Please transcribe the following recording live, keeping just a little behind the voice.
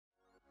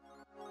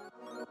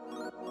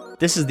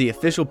This is the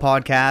official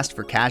podcast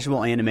for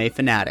casual anime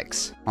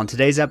fanatics. On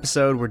today's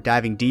episode, we're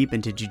diving deep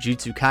into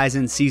Jujutsu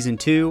Kaisen Season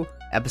 2,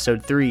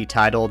 Episode 3,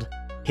 titled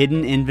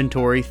Hidden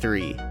Inventory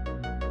 3.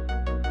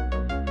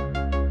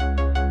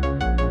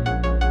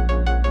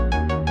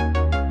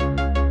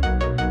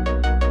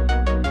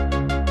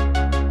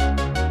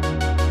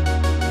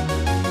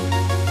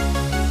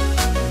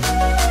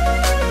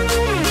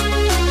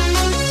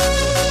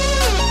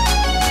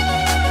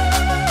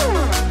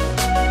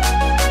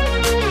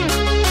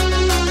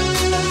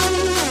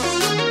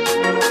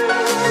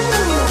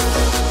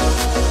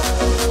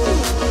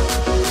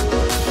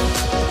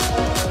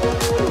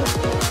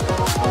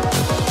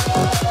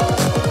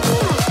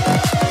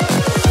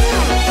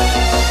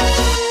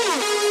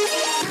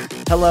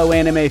 Hello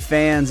anime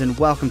fans, and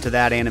welcome to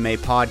That Anime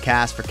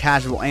Podcast for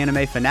casual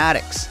anime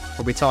fanatics,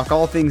 where we talk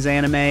all things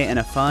anime in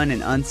a fun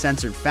and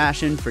uncensored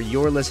fashion for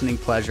your listening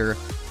pleasure.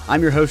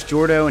 I'm your host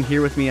Jordo, and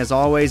here with me as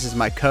always is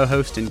my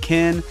co-host and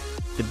kin,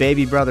 the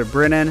baby brother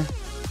Brennan,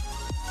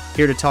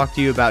 here to talk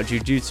to you about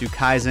Jujutsu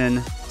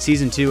Kaisen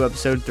Season 2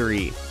 Episode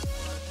 3.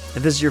 If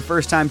this is your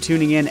first time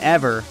tuning in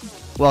ever,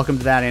 welcome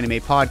to That Anime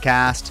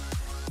Podcast.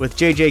 With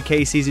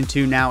JJK Season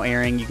 2 now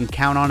airing, you can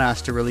count on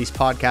us to release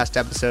podcast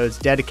episodes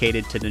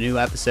dedicated to the new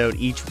episode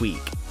each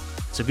week.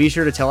 So be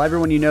sure to tell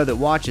everyone you know that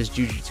watches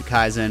Jujutsu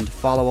Kaisen to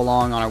follow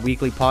along on our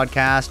weekly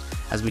podcast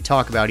as we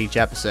talk about each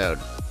episode.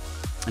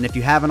 And if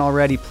you haven't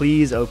already,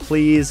 please, oh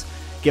please,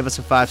 give us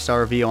a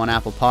 5-star review on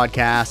Apple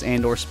Podcasts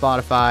and or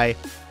Spotify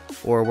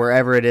or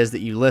wherever it is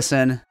that you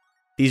listen.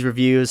 These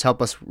reviews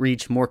help us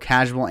reach more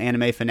casual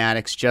anime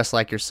fanatics just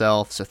like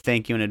yourself, so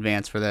thank you in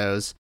advance for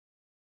those.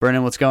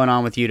 Brennan, what's going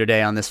on with you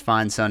today on this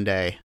fine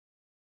Sunday?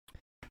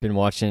 Been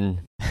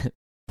watching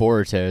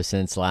Boruto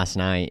since last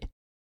night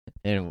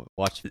and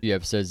watched a few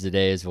episodes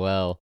today as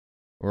well.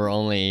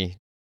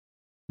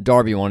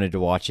 Darby wanted to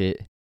watch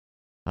it.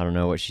 I don't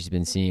know what she's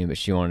been seeing, but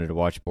she wanted to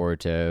watch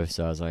Boruto,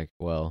 so I was like,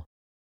 well,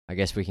 I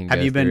guess we can go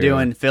Have you been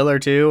doing filler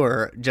too,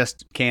 or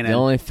just canon? The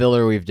only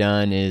filler we've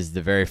done is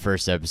the very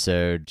first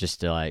episode, just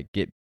to like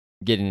get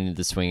into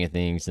the swing of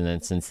things, and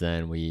then since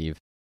then we've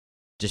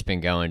just been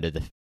going to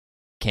the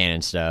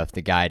canon stuff,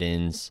 the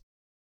guidance,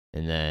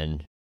 and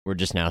then we're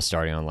just now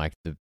starting on like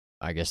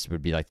I guess it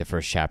would be like the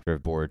first chapter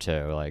of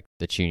Boruto, like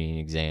the tuning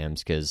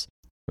exams, because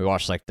we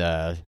watched like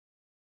the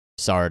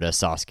Sarada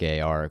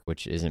Sasuke arc,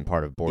 which isn't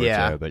part of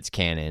Boruto, but it's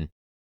canon.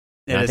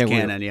 It is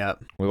canon,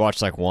 yep. We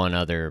watched like one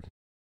other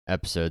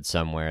episode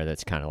somewhere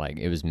that's kind of like,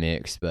 it was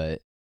mixed,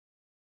 but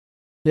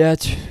yeah,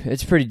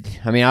 it's pretty,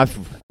 I mean,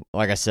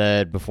 like I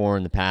said before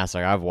in the past,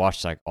 like I've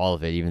watched like all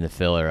of it, even the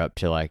filler up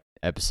to like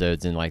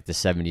episodes in like the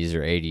 70s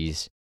or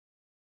 80s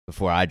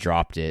before I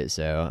dropped it,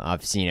 so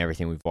I've seen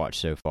everything we've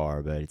watched so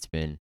far, but it's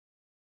been,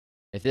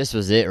 if this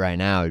was it right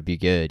now, it'd be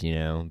good, you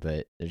know,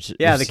 but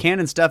the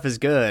canon stuff is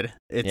good.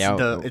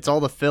 It's all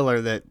the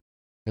filler that,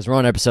 because we're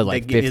on episode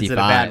like 55. Gives it a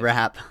bad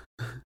rap.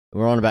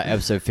 We're on about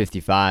episode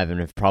 55 and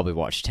we've probably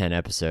watched 10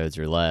 episodes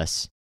or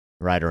less,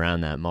 right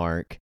around that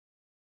mark.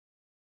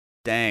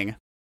 Dang.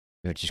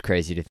 Which is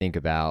crazy to think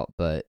about,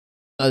 but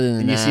other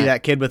than you see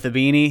that kid with the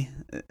beanie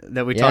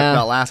that we talked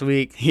about last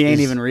week? He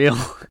ain't even real.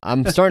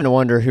 I'm starting to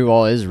wonder who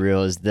all is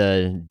real. Is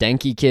the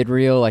Denki kid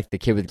real? Like the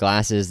kid with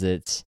glasses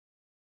that's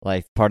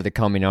like part of the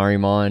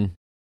Kaminarimon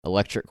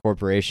Electric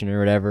Corporation or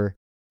whatever?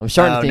 I'm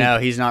starting to think... no,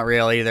 he's not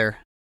real either.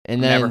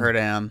 And I've never heard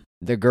of him.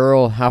 The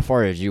girl, how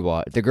far did you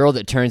watch? The girl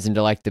that turns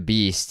into like the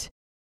beast,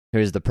 who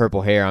has the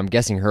purple hair, I'm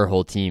guessing her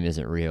whole team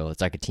isn't real.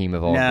 It's like a team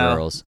of all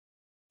girls.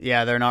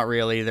 Yeah, they're not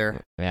real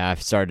either. Yeah,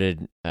 I've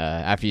started,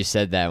 after you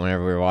said that,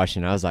 whenever we were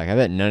watching, I was like, I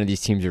bet none of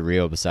these teams are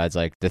real besides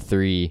like the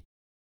three.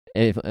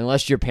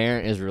 Unless your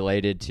parent is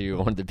related to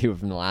one of the people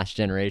from the last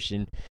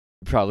generation,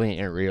 you probably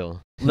ain't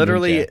real.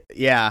 Literally,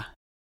 yeah.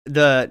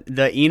 The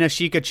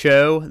Inashika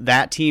Cho,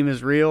 that team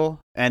is real,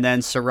 and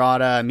then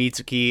Sarada,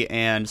 Mitsuki,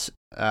 and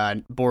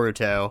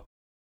Boruto.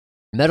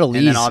 Metal Lee's,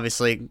 and then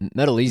obviously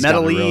Metal Lee's got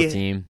a real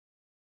team.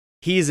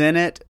 He's in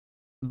it,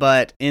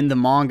 but in the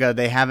manga,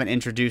 they haven't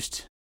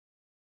introduced...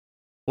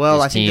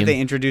 Well, I think that they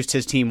introduced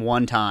his team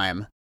one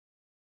time,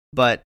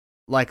 but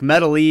like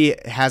Metal Lee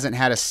hasn't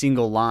had a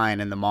single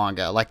line in the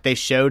manga. Like they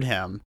showed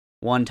him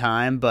one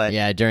time, but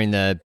yeah, during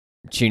the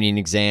tuning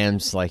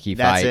exams, like he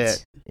fights. That's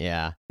it.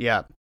 Yeah.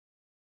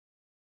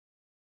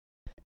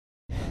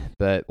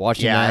 But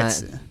watching that,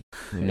 it's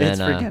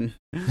freaking.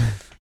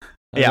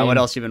 Yeah, what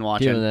else you been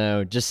watching? Even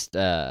though just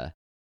I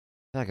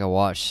feel like I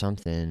watched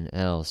something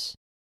else.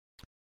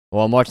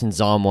 Well, I'm watching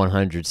Zom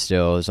 100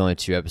 still. There's only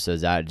 2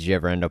 episodes out. Did you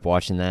ever end up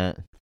watching that?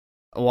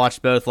 I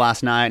watched both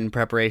last night in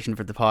preparation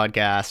for the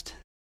podcast.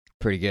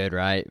 Pretty good,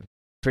 right?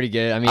 Pretty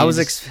good. I mean,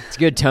 it's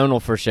good tonal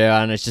for show,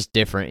 and it's just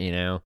different, you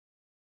know?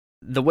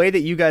 The way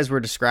that you guys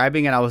were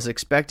describing it, I was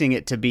expecting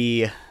it to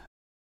be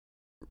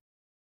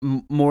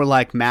more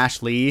like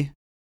Mash Lee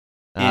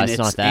in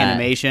its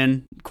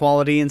animation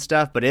quality and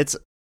stuff, but it's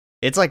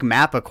like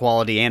Mappa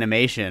quality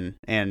animation.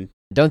 And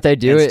don't they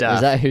do it? Stuff.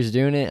 Is that who's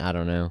doing it? I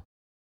don't know.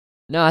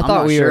 No, I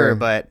thought we were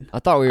letting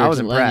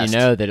impressed. you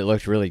know that it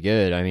looked really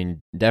good. I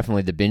mean,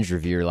 definitely the binge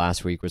reviewer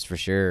last week was for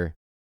sure.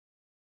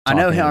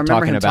 I know him. I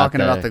remember him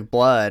talking about the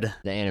blood,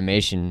 the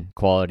animation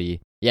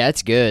quality. Yeah,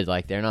 it's good.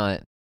 Like they're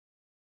not.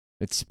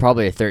 It's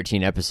probably a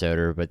 13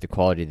 episoder, but the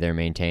quality they're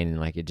maintaining,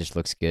 like it just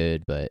looks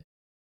good. But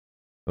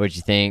what'd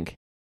you think?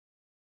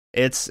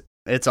 It's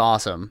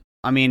awesome.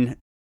 I mean,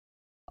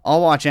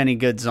 I'll watch any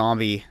good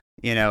zombie,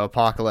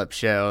 apocalypse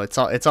show.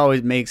 It's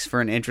always makes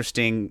for an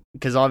interesting,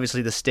 because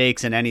obviously the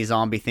stakes in any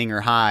zombie thing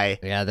are high.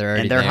 Yeah,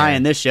 they're there. High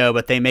in this show,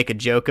 but they make a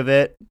joke of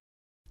it.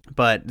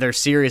 But they're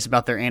serious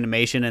about their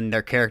animation and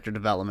their character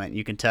development.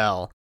 You can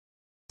tell.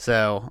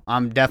 So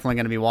I'm definitely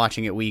going to be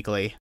watching it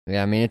weekly.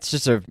 Yeah, I mean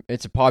it's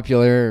a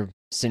popular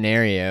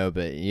scenario,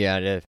 but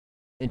in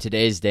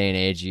today's day and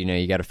age,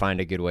 you got to find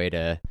a good way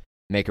to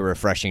make a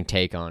refreshing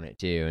take on it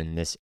too. And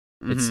it's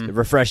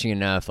refreshing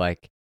enough,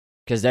 like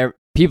because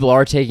people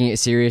are taking it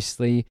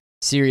seriously.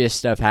 Serious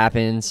stuff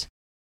happens,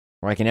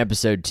 like in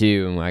episode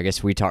 2. And I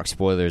guess we talk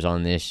spoilers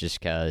on this just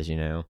because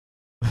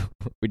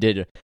we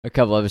did a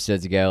couple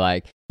episodes ago.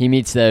 Like he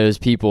meets those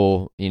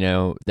people,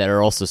 that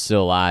are also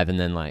still alive, and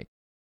then like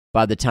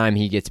by the time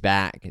he gets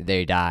back,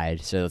 they died.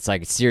 So it's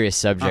like a serious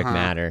subject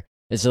matter.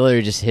 It's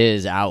literally just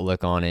his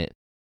outlook on it,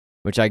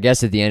 which I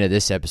guess at the end of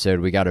this episode,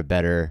 we got a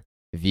better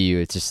view.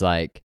 It's just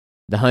like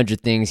the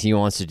 100 things he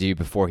wants to do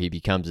before he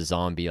becomes a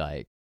zombie.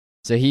 Like,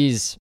 so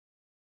he's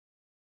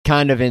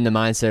kind of in the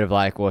mindset of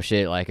like, well,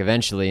 shit, like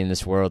eventually in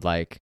this world,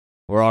 like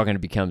we're all going to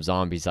become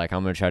zombies. Like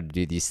I'm going to try to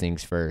do these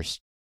things first.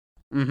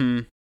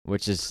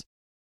 Which is,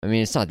 I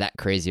mean, it's not that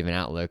crazy of an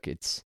outlook.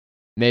 It's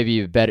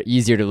maybe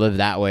easier to live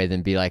that way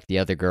than be like the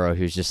other girl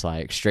who's just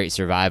like straight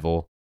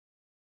survival,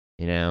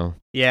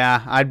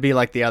 Yeah, I'd be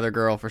like the other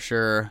girl for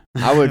sure.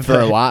 I would for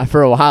a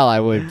while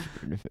I would,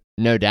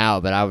 no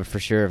doubt, but I would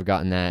for sure have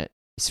gotten that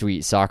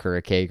sweet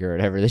Sakura cake or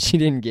whatever that she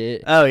didn't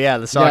get. Oh yeah,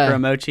 the Sakura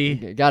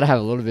mochi. Got to have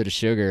a little bit of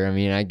sugar. I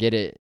mean, I get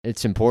it.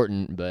 It's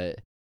important, but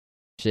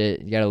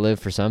shit, you got to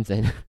live for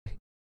something.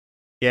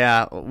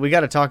 Yeah, we got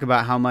to talk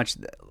about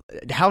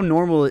how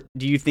normal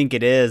do you think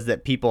it is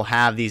that people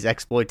have these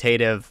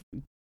exploitative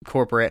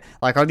corporate,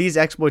 like are these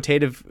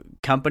exploitative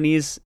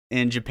companies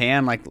in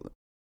Japan like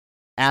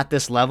at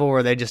this level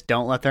where they just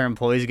don't let their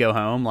employees go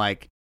home?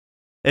 Like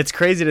it's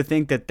crazy to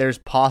think that there's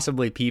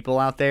possibly people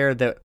out there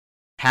that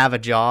have a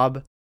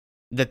job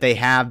that they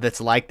have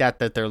that's like that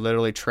they're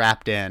literally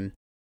trapped in.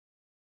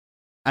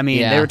 I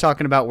mean, they were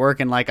talking about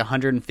working like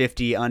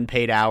 150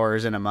 unpaid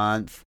hours in a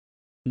month,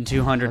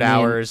 200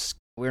 hours.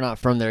 We're not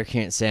from there,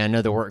 can't say. I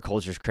know the work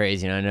culture is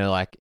crazy, and I know,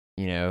 like,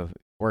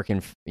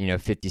 working,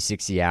 50,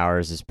 60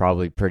 hours is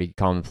probably pretty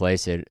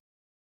commonplace.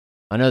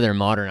 I know they're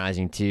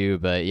modernizing, too,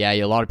 but, yeah,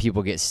 a lot of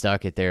people get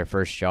stuck at their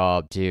first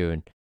job,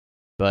 too,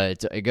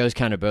 but it goes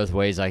kind of both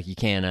ways. Like, you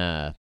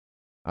can't,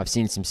 I've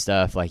seen some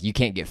stuff, like, you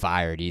can't get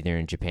fired either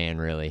in Japan,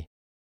 really.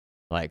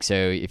 Like, so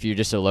if you're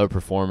just a low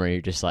performer,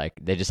 you're just, like,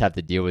 they just have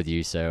to deal with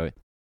you, so...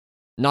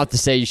 Not to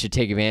say you should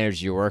take advantage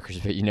of your workers,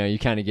 but, you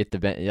kind of get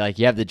like,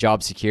 you have the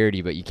job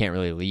security, but you can't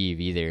really leave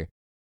either.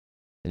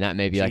 And that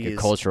may be like a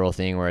cultural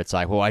thing where it's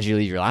like, well, why'd you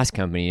leave your last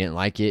company? You didn't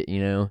like it,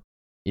 You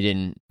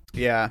didn't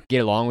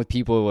get along with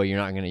people. Well, you're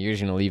just going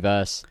to leave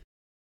us,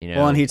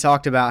 Well, and he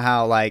talked about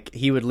how, like,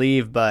 he would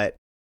leave, but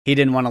he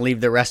didn't want to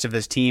leave the rest of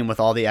his team with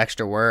all the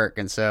extra work.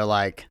 And so,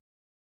 like,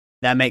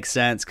 that makes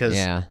sense because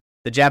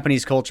the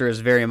Japanese culture is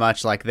very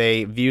much like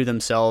they view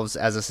themselves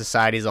as a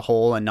society as a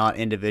whole and not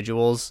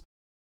individuals.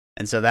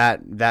 And so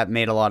that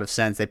made a lot of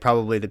sense.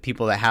 The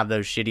people that have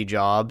those shitty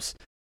jobs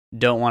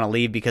don't want to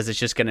leave because it's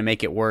just going to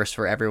make it worse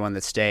for everyone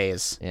that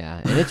stays. Yeah,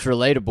 and it's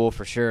relatable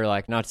for sure.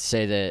 Like, not to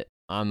say that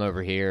I'm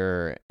over here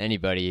or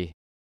anybody.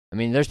 I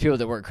mean, there's people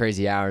that work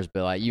crazy hours,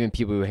 but like even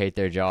people who hate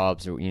their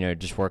jobs, or,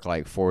 just work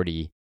like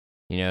 40,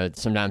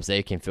 sometimes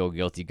they can feel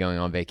guilty going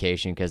on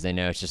vacation because they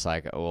know it's just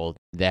like, oh, well,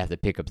 they have to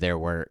pick up their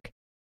work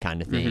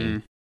kind of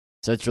thing.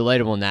 So it's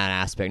relatable in that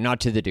aspect, not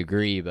to the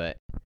degree, but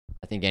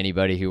I think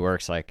anybody who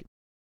works like,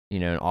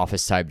 an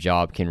office type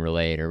job can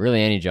relate, or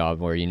really any job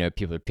where,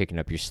 people are picking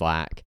up your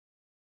slack.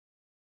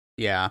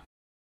 Yeah.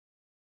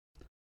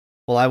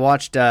 Well, I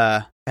watched,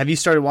 have you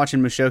started watching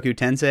Mushoku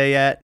Tensei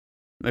yet?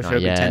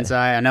 Mushoku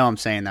Tensei? I know I'm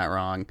saying that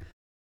wrong.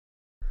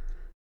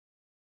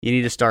 You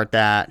need to start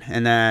that.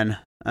 And then,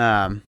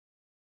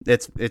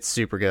 it's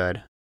super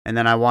good. And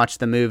then I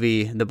watched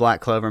the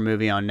Black Clover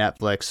movie on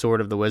Netflix,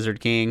 Sword of the Wizard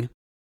King.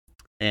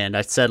 And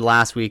I said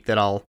last week that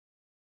I'll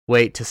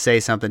wait to say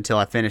something till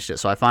I finished it.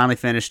 So I finally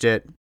finished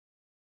it.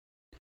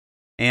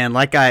 And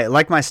like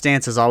my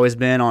stance has always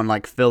been on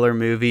like filler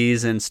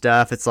movies and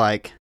stuff, it's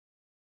like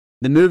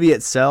the movie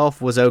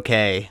itself was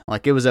okay.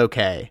 Like it was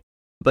okay.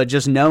 But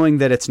just knowing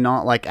that it's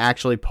not like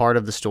actually part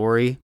of the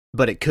story,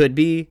 but it could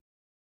be,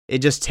 it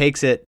just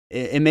takes it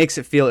makes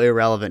it feel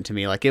irrelevant to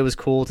me. Like it was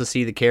cool to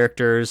see the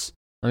characters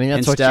that's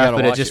and stuff,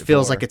 but it just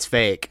feels like it's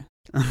fake.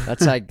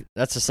 That's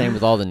the same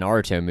with all the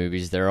Naruto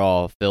movies. They're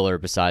all filler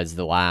besides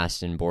the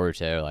last in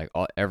Boruto. Like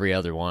every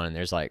other one,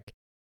 there's like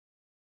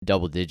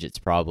double digits,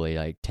 probably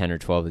like 10 or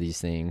 12 of these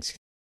things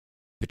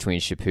between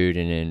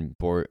Shippuden and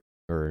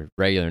or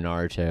regular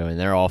Naruto, and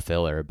they're all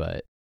filler.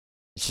 But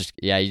it's just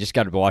you just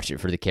got to watch it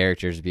for the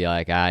characters. Be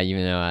like,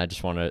 even though I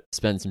just want to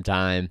spend some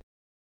time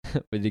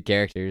with the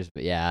characters.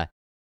 But yeah,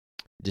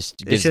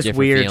 just It's gives a just different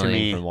weird to feeling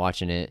me. from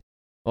watching it.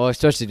 Well,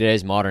 especially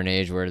today's modern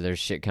age where there's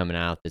shit coming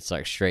out that's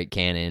like straight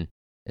canon,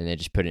 and they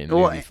just put it in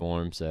movie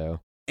form. So,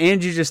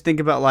 and you just think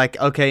about like,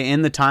 okay,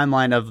 in the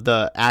timeline of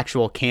the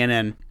actual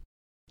canon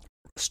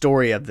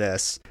story of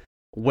this,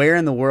 where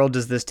in the world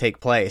does this take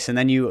place? And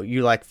then you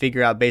like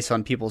figure out based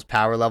on people's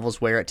power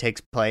levels where it takes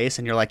place,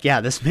 and you're like,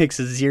 yeah, this makes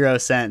zero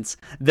sense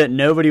that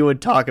nobody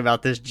would talk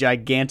about this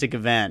gigantic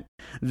event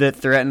that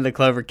threatened the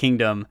Clover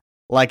Kingdom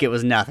like it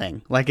was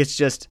nothing. Like, it's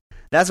just,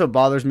 that's what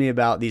bothers me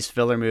about these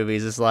filler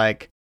movies, is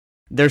like,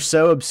 they're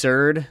so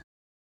absurd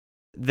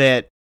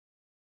that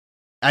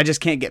I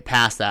just can't get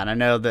past that. And I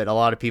know that a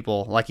lot of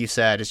people, like you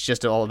said, it's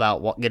just all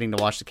about getting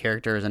to watch the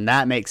characters, and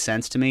that makes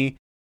sense to me.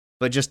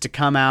 But just to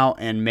come out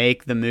and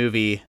make the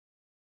movie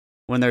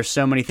when there's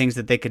so many things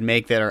that they could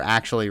make that are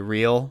actually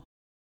real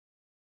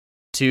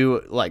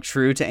to, like,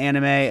 true to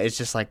anime, it's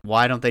just like,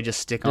 why don't they just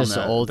stick on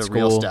the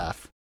real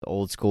stuff? The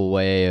old school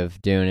way of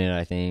doing it,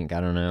 I think.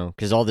 I don't know.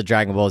 Because all the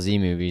Dragon Ball Z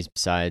movies,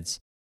 besides,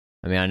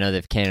 I mean, I know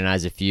they've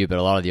canonized a few, but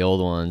a lot of the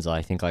old ones,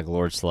 I think like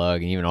Lord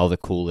Slug and even all the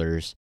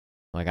coolers,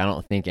 like, I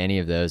don't think any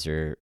of those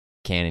are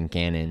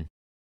canon.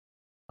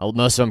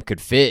 Most of them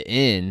could fit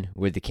in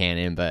with the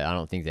canon, but I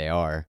don't think they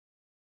are.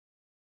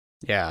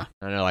 Yeah.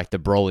 I know, like, the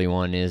Broly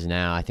one is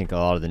now. I think a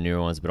lot of the newer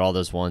ones, but all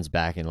those ones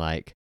back in,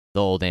 like, the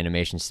old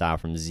animation style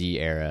from the Z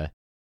era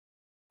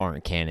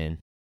aren't canon.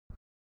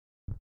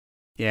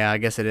 Yeah, I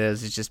guess it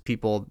is. It's just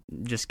people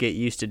just get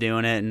used to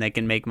doing it, and they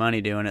can make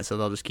money doing it, so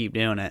they'll just keep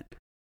doing it.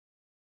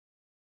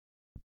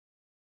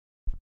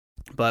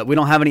 But we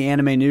don't have any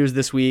anime news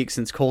this week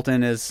since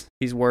Colton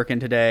he's working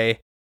today.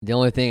 The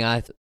only thing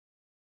I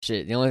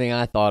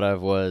thought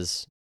of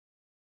was,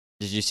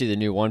 did you see the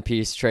new One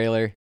Piece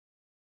trailer?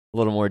 A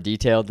little more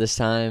detailed this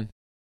time.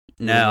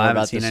 No, I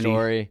haven't seen the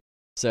story. Any.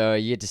 So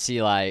you get to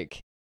see,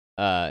 like,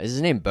 is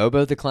his name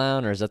Bobo the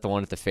Clown, or is that the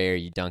one at the fair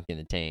you dunked in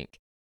the tank?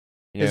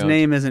 His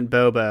name isn't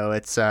Bobo.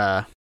 It's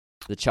the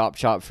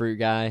chop fruit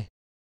guy.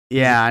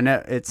 Yeah, I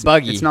know. It's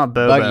Buggy. It's not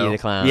Bobo. Buggy the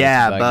Clown.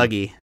 Yeah,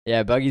 Buggy.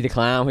 Yeah, Buggy the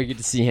Clown. We get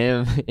to see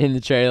him in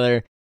the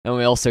trailer, and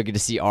we also get to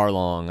see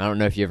Arlong. I don't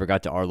know if you ever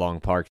got to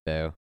Arlong Park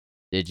though.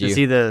 Did you? Is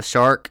he the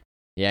shark?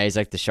 Yeah, he's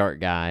like the shark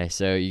guy.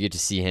 So you get to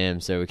see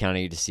him. So we kind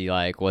of get to see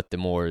like what the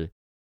more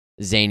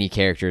zany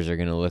characters are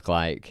gonna look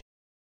like,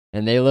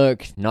 and they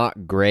look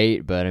not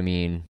great, but I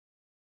mean,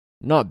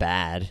 not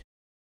bad.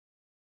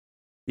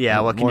 Yeah,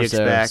 what can you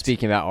expect?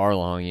 Speaking about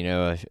Arlong, you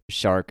know, a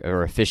shark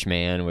or a fish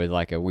man with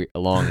like a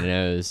long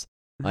nose.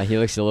 He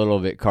looks a little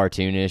bit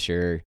cartoonish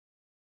or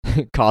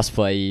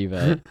cosplay-y,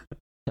 but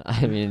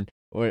I mean,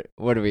 what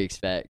do we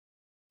expect?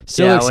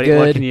 Still looks good.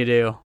 What can you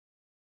do?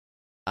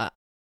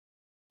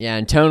 Yeah,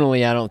 and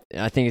tonally,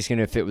 I think it's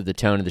gonna fit with the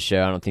tone of the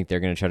show. I don't think they're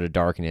gonna try to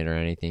darken it or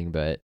anything.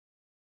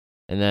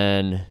 And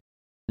then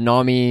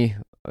Nami,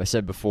 I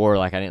said before,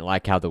 like, I didn't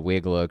like how the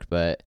wig looked,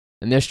 but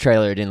in this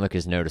trailer, it didn't look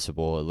as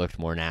noticeable. It looked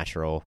more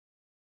natural.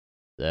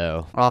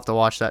 So I'll have to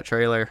watch that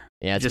trailer.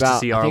 Yeah, it's just about, to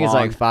see I think Arlong. it's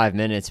like 5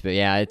 minutes, but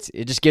yeah,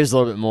 it just gives a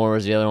little bit more.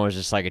 Whereas the other one was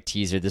just like a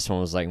teaser. This one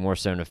was like more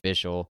so an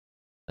official,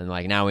 and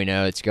like now we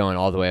know it's going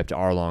all the way up to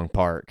Arlong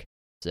Park.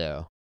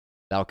 So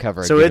that'll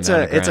cover. So it's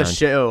a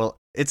show.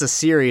 It's a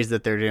series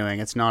that they're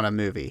doing. It's not a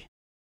movie.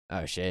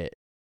 Oh shit!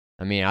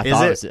 I mean, I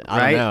thought it was.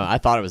 I don't know. I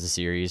thought it was a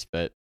series,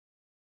 but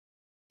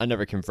I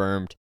never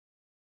confirmed.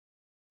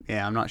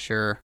 Yeah, I'm not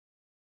sure.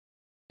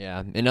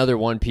 Yeah, in other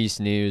One Piece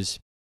news,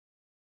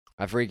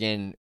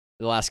 the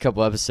last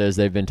couple episodes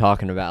they've been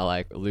talking about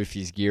like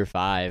Luffy's Gear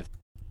 5.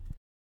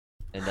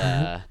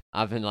 And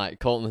I've been like,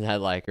 Colton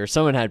had like, or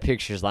someone had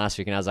pictures last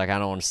week, and I was like, I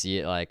don't want to see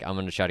it. Like, I'm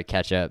going to try to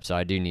catch up, so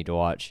I do need to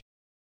watch,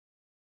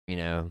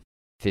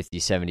 50,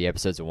 70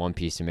 episodes of One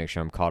Piece to make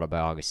sure I'm caught up by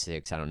August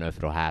 6th. I don't know if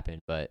it'll happen,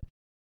 but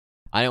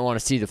I didn't want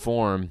to see the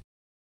form,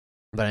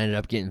 but I ended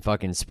up getting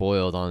fucking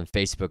spoiled on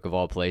Facebook of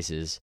all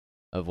places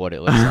of what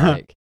it looks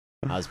like.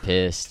 I was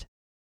pissed.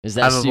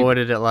 I've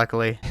avoided it,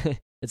 luckily.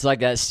 It's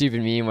like that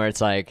stupid meme where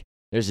it's like,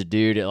 there's a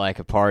dude at like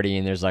a party,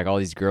 and there's like all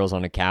these girls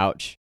on a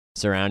couch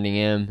surrounding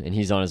him, and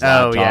he's on his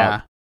laptop. Oh,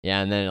 yeah.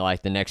 Yeah, and then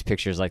like the next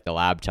picture is like the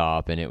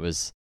laptop, and it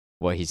was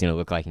what he's going to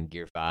look like in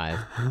Gear 5.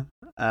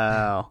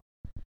 Oh.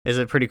 Is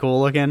it pretty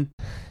cool looking?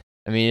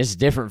 I mean, it's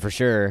different for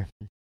sure.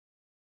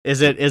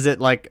 Is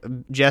it like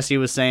Jesse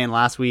was saying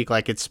last week,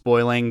 like it's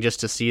spoiling just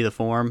to see the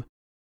form?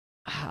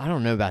 I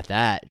don't know about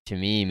that. To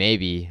me,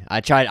 maybe.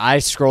 I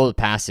scrolled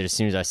past it as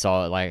soon as I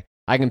saw it. Like,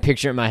 I can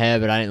picture it in my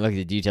head, but I didn't look at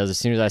the details. As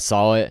soon as I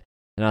saw it,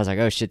 and I was like,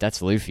 oh shit,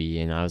 that's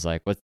Luffy. And I was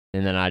like, what?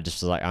 And then I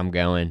just was like, I'm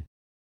going.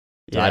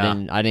 So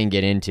yeah. I didn't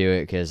get into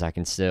it because I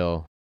can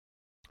still.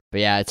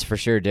 But yeah, it's for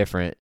sure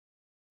different.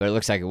 But it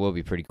looks like it will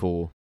be pretty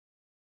cool.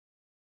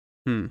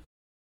 And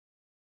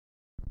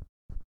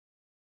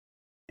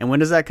when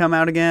does that come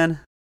out again?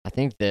 I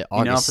think that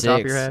August 6th. Top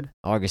of your head?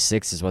 August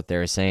 6th is what they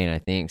were saying, I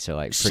think. So,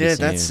 like, pretty soon. Shit,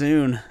 that's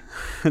soon.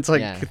 It's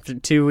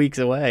like 2 weeks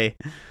away.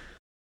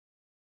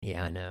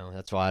 Yeah, I know.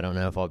 That's why I don't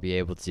know if I'll be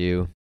able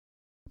to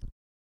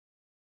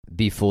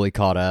be fully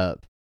caught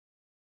up.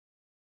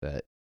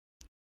 But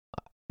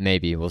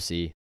maybe. We'll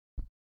see.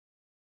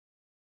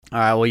 All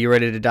right, well, you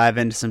ready to dive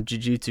into some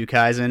Jujutsu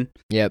Kaisen?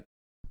 Yep.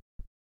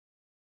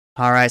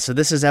 All right, so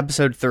this is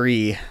episode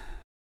 3,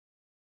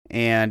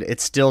 and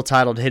it's still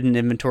titled Hidden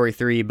Inventory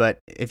 3, but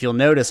if you'll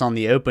notice on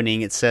the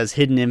opening, it says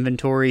Hidden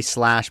Inventory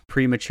 /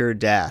 Premature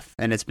Death,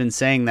 and it's been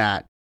saying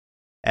that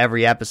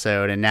every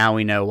episode, and now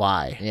we know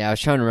why. Yeah, I was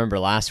trying to remember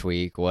last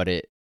week what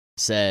it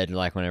said,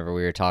 like whenever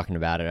we were talking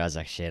about it. I was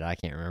like, shit, I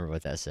can't remember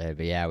what that said,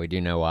 but yeah, we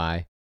do know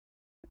why.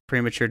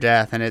 Premature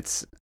Death, and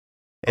it's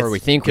or we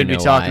think could we know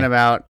be talking why.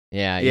 about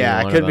yeah,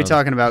 it could be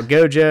talking about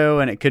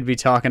Gojo, and it could be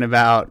talking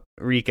about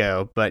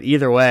Rico, but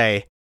either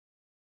way,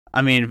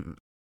 I mean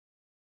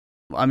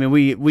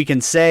we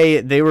can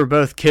say they were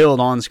both killed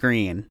on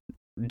screen.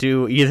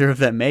 Do either of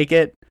them make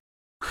it?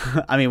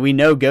 I mean, we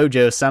know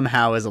Gojo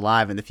somehow is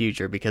alive in the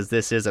future because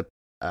this is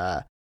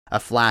a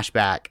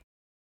flashback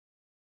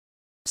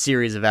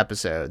series of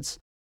episodes.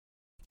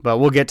 But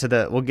we'll get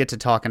to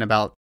talking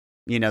about,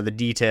 the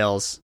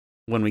details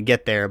when we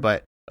get there,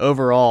 but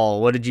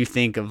overall, what did you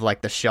think of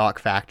like the shock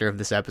factor of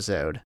this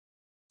episode?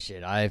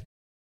 Shit, I'm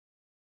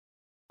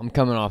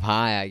coming off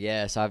high, I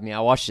guess. I mean, I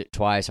watched it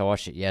twice. I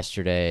watched it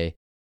yesterday,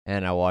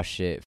 and I watched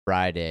it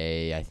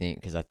Friday, I think,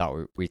 because I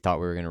thought we thought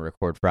we were going to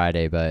record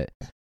Friday, but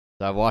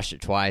so I watched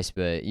it twice.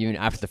 But even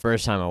after the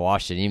first time I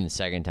watched it, even the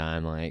second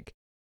time, like,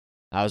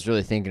 I was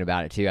really thinking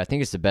about it too. I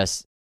think it's the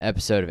best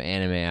episode of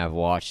anime I've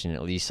watched in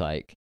at least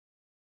like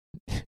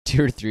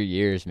 2 or 3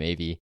 years,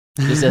 maybe.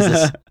 Just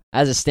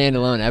as a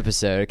standalone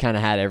episode, it kind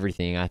of had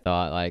everything. I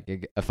thought,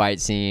 like a fight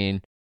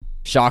scene,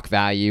 shock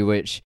value,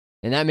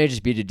 and that may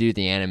just be to do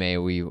the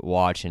anime we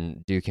watch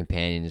and do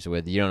companions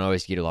with. You don't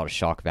always get a lot of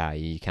shock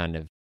value. You kind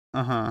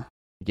of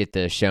get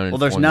the shonen. Well,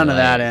 there's none of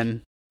that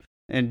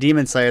in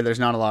Demon Slayer. There's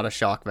not a lot of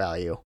shock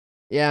value.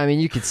 Yeah, I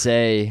mean, you could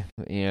say,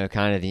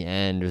 kind of the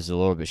end was a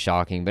little bit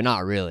shocking, but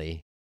not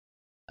really.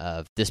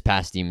 Of this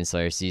past Demon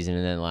Slayer season,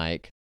 and then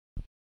like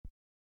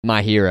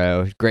My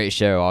Hero, great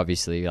show,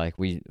 obviously. Like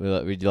we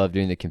love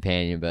doing the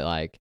companion, but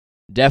like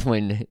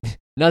definitely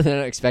nothing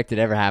unexpected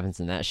ever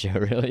happens in that show,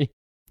 really.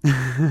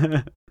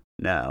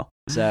 No.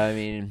 So I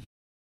mean,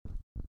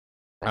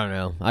 I don't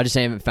know. I just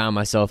haven't found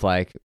myself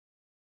like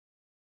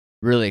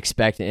really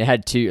expecting. It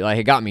had two, like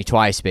it got me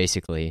twice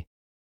basically.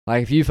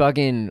 Like if you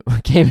fucking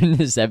came in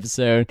this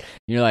episode,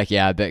 you're like,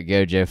 yeah, I bet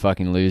Gojo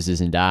fucking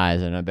loses and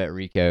dies, and I bet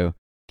Rico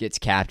gets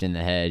capped in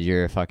the head.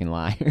 You're a fucking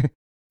liar.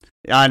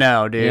 I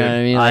know, dude. You know what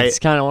I mean? Like, it's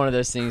kind of one of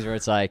those things where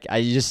it's like,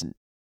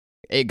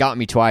 it got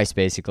me twice,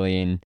 basically,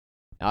 and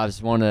I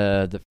was one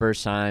of the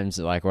first times,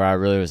 like, where I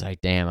really was like,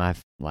 damn, I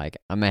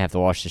may have to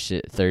watch this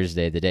shit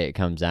Thursday, the day it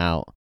comes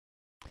out.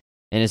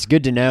 And it's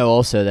good to know,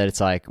 also, that it's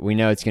like, we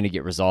know it's going to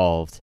get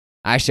resolved.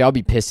 Actually, I'll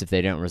be pissed if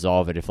they don't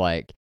resolve it, if,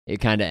 like,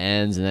 it kind of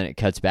ends, and then it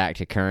cuts back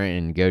to current,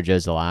 and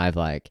Gojo's alive.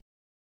 Like,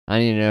 I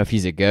need to know if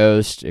he's a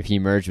ghost, if he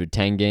merged with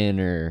Tengen,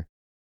 or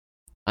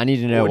I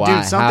need to know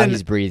how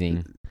he's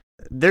breathing.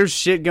 There's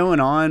shit going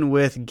on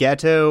with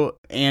Geto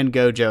and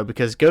Gojo,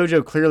 because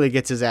Gojo clearly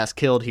gets his ass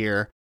killed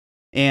here.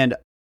 And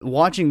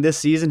watching this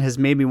season has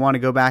made me want to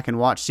go back and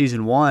watch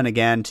season 1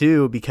 again,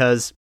 too,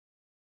 because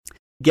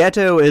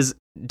Geto is,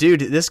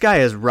 dude, this guy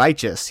is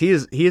righteous. He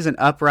is an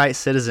upright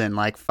citizen,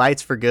 like,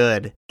 fights for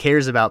good,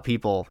 cares about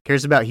people,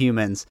 cares about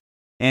humans.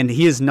 And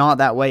he is not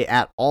that way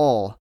at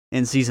all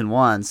in season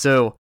 1.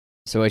 So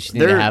what, you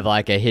think they have,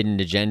 like, a hidden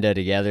agenda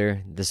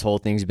together? This whole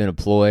thing's been a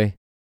ploy?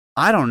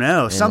 I don't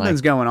know. And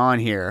something's going on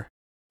here.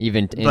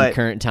 Even in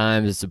current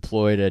times, it's a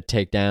ploy to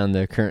take down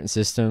the current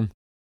system?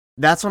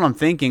 That's what I'm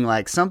thinking.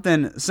 Like,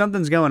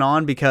 something's going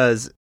on,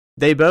 because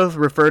they both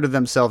refer to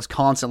themselves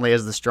constantly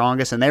as the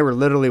strongest, and they were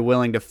literally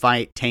willing to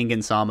fight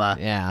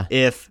Tengen-sama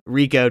if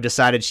Rico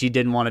decided she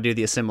didn't want to do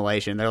the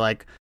assimilation. They're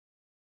like,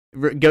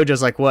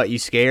 Gojo's like, what, you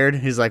scared?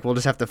 He's like, we'll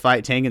just have to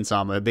fight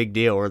Tengen-sama, a big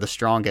deal, or the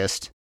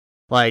strongest.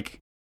 Like,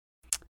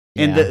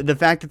 and the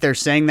fact that they're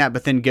saying that,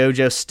 but then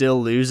Gojo still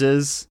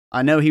loses.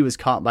 I know he was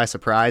caught by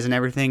surprise and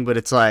everything, but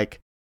it's like,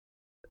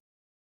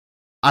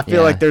 I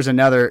feel like there's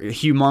another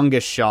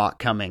humongous shock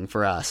coming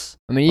for us.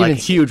 I mean, even, like,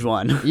 a huge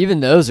one.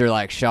 Even those are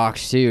like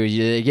shocks too.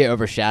 They get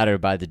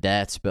overshadowed by the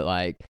deaths, but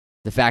like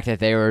the fact that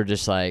they were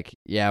just like,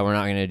 yeah, we're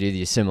not going to do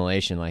the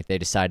assimilation. Like they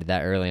decided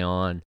that early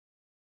on.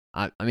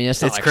 I mean,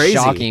 it's not like crazy.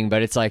 Shocking,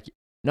 but it's like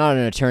not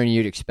an attorney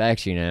you'd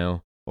expect,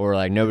 or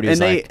like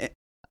nobody's like.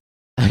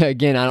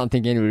 Again, I don't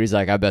think anybody's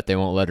like, I bet they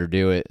won't let her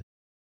do it.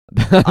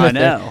 I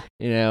know.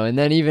 And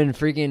then even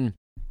freaking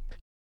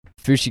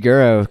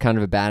Fushiguro, kind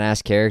of a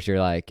badass character,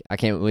 like, I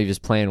can't believe his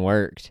plan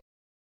worked.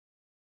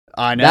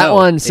 I know. That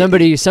one,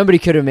 somebody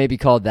could have maybe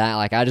called that.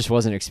 Like, I just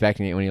wasn't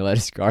expecting it when he let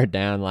his guard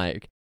down,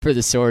 like, for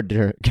the sword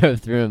to go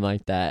through him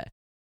like that.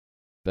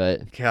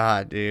 But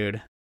God,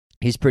 dude.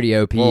 He's pretty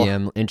OP. Well,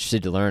 I'm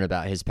interested to learn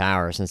about his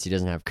power, since he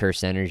doesn't have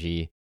cursed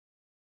energy.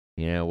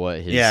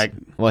 What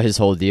his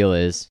whole deal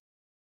is.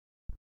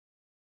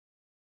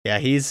 Yeah,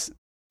 he's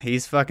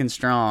fucking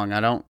strong.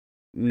 I don't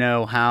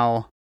know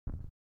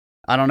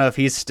if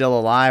he's still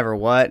alive or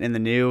what in the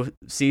new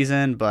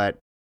season, but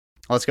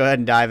let's go ahead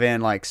and dive in,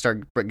 like,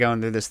 start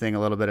going through this thing a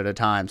little bit at a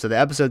time. So the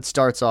episode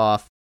starts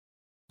off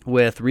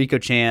with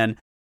Riko-chan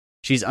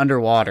she's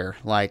underwater,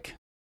 like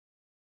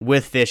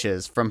with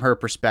fishes from her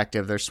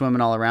perspective. They're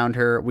swimming all around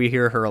her. We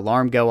hear her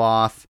alarm go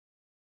off.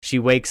 She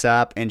wakes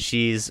up and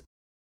she's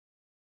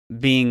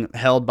being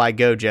held by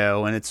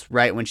Gojo, and it's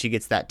right when she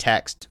gets that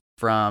text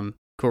from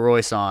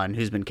Kuroi-san,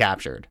 who's been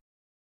captured.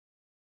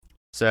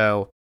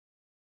 So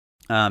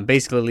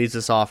basically leaves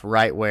us off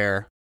right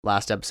where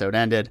last episode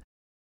ended.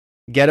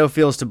 Geto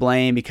feels to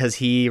blame because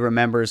he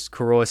remembers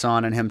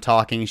Kuroi-san and him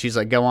talking. She's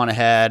like, go on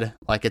ahead.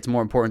 Like, it's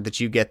more important that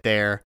you get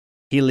there.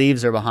 He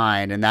leaves her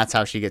behind, and that's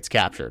how she gets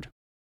captured.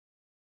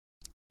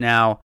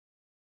 Now,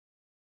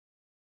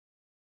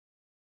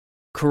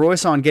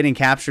 Kuroi-san getting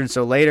captured,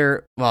 so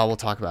later, well, we'll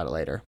talk about it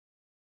later.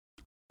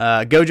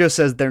 Gojo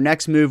says their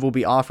next move will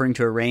be offering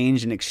to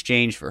arrange an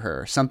exchange for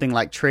her, something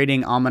like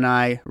trading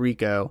Amanai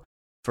Riko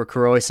for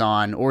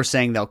Kuroi-san, or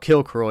saying they'll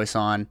kill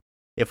Kuroi-san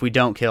if we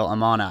don't kill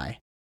Amanai.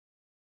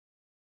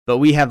 But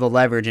we have the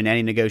leverage in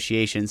any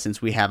negotiation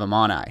since we have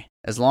Amanai.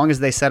 As long as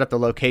they set up the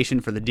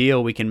location for the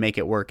deal, we can make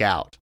it work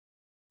out.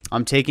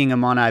 I'm taking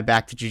Amanai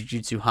back to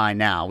Jujutsu High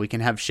now. We can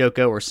have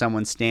Shoko or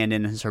someone stand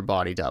in as her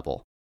body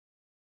double.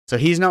 So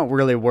he's not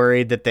really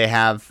worried that they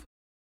have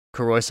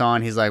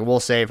Kuroi-san. He's like,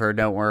 we'll save her,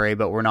 don't worry,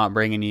 but we're not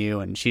bringing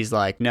you. And she's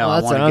like, no,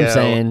 I want to go. That's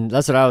what I'm saying.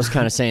 That's what I was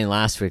kind of saying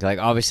last week. Like,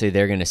 obviously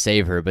they're going to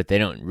save her, but they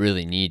don't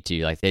really need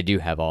to. Like, they do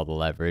have all the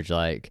leverage.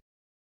 Like,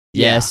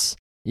 yes,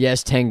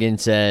 Tengen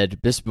said,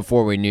 this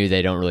before we knew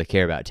they don't really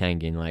care about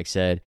Tengen, like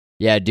said,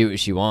 yeah, do what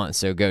she wants,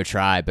 so go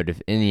try. But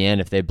if in the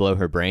end, if they blow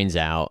her brains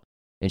out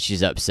and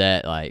she's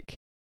upset, like,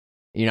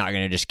 you're not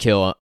going to just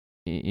kill,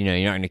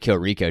 you're not going to kill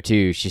Riko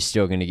too. She's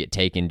still going to get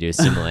taken to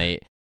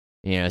assimilate.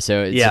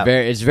 So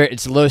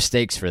it's low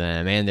stakes for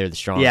them, and they're the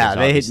strongest,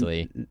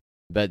 obviously.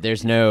 But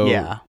there's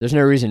no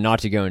reason not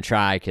to go and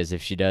try, because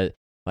if she does,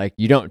 like,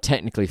 you don't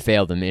technically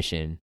fail the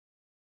mission.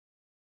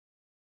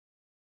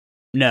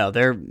 No,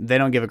 they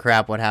don't give a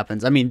crap what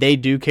happens. I mean, they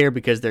do care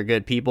because they're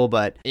good people,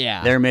 but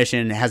their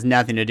mission has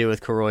nothing to do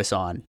with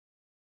Kuroi-san.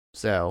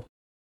 So,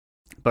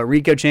 but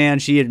Riko-chan,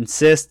 she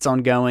insists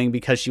on going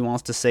because she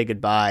wants to say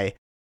goodbye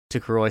to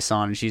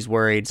Kuroi-san, and she's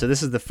worried. So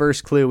this is the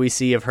first clue we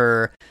see of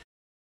her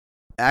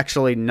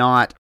actually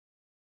not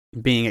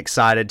being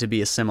excited to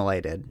be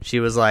assimilated. She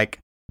was like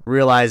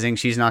realizing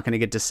she's not going to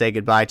get to say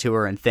goodbye to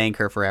her and thank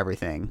her for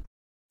everything.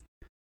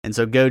 And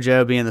so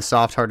Gojo, being the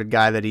soft-hearted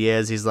guy that he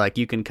is, he's like,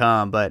 you can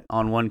come, but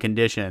on one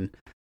condition.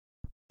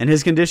 And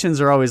his conditions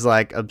are always,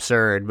 like,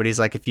 absurd. But he's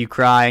like, if you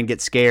cry and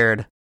get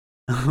scared,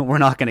 we're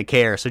not going to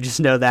care. So just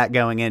know that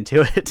going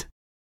into it.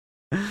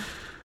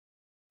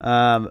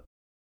 And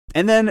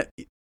then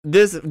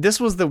this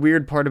was the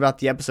weird part about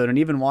the episode. And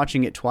even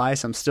watching it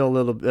twice, I'm still a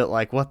little bit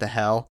like, what the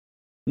hell?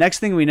 Next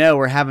thing we know,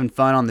 we're having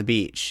fun on the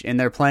beach. And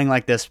they're playing,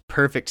 like, this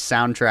perfect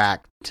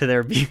soundtrack to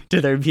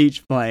their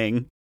beach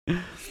playing.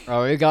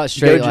 Oh, it got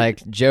straight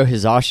like Joe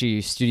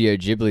Hisashi Studio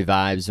Ghibli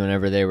vibes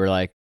whenever they were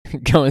like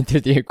going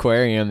through the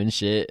aquarium and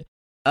shit.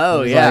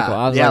 Oh yeah,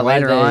 I was like,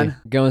 later on,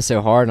 going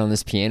so hard on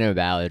this piano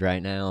ballad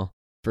right now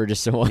for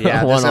just a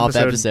one-off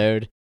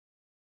episode.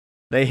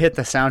 They hit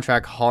the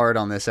soundtrack hard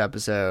on this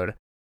episode.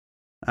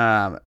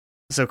 So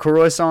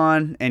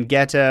Kuroi-san and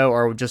Geto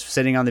are just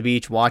sitting on the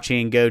beach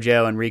watching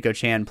Gojo and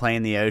Riko-chan play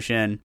in the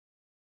ocean,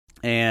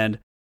 and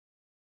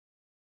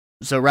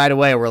so right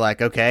away we're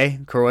like, okay,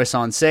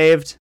 Kuroi-san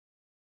saved.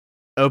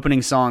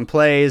 Opening song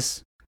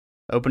plays.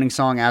 Opening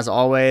song, as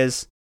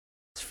always.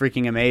 It's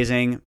freaking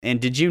amazing. And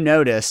did you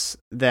notice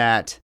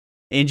that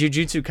in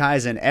Jujutsu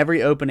Kaisen,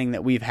 every opening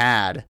that we've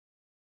had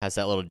has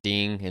that little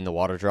ding in the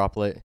water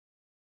droplet?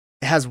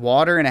 It has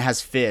water and it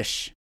has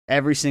fish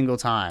every single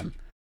time.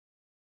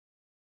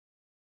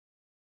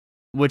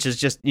 Which is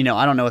just,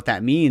 I don't know what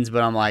that means,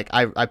 but I'm like,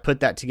 I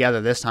put that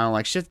together this time. I'm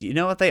like, shit, you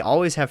know what? They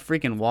always have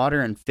freaking water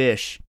and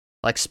fish.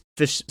 Like,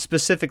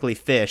 specifically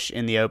fish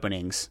in the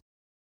openings.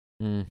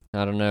 I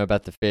don't know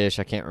about the fish.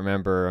 I can't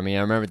remember. I mean, I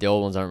remember the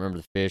old ones. I don't remember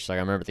the fish. Like, I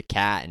remember the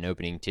cat in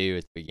opening 2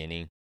 at the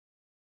beginning.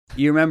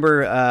 You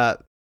remember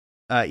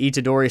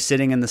Itadori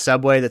sitting in the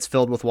subway that's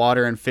filled with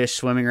water and fish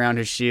swimming around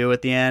his shoe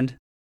at the end?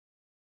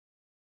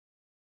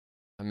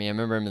 I mean, I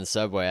remember him in the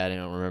subway. I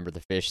don't remember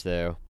the fish,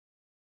 though.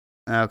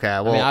 Okay,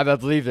 well... I mean, I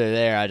believe they're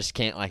there. I just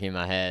can't, like, in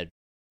my head.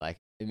 Like,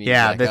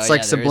 yeah, that's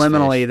like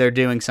subliminally they're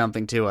doing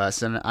something to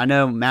us. And I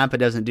know Mappa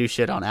doesn't do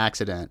shit on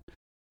accident.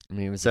 I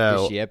mean, it was a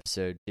fishy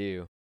episode,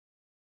 too.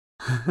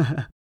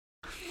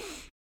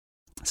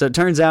 So it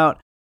turns out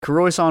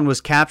Kuroi-san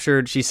was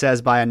captured, she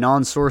says, by a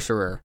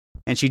non-sorcerer,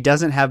 and she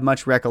doesn't have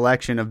much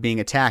recollection of being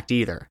attacked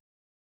either.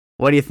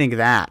 What do you think of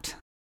that?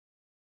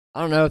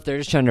 I don't know if they're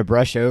just trying to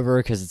brush over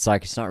because it's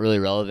like it's not really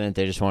relevant.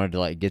 They just wanted to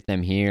like get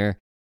them here,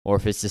 or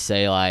if it's to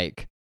say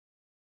like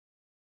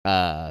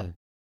Fushiguro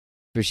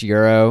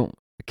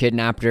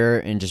kidnapped her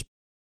and just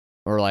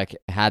or like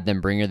had them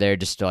bring her there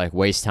just to like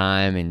waste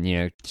time and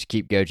just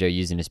keep Gojo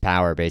using his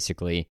power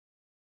basically.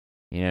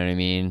 You know what I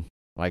mean?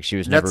 Like, she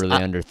was never really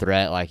under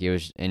threat. Like, it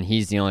was, and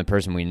he's the only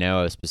person we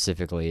know of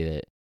specifically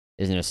that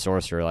isn't a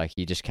sorcerer. Like,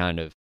 he just kind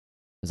of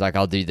was like,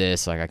 I'll do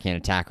this. Like, I can't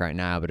attack right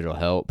now, but it'll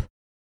help.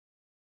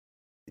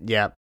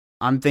 Yeah,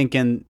 I'm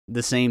thinking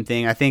the same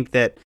thing. I think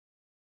that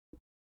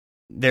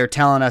they're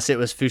telling us it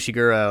was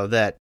Fushiguro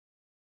that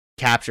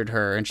captured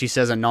her, and she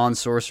says a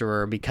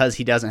non-sorcerer because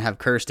he doesn't have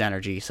cursed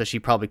energy, so she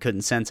probably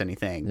couldn't sense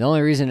anything. The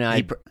only reason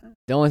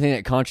the only thing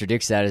that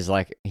contradicts that is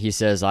like he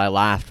says, I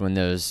laughed when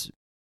those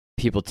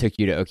people took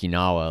you to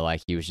Okinawa.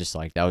 Like he was just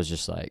like, that was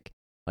just like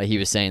he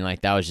was saying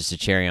like that was just a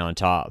cherry on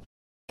top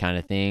kind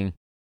of thing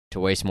to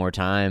waste more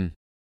time.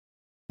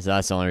 So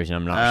that's the only reason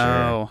I'm not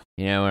sure.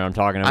 You know what I'm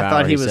talking about? I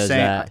thought he was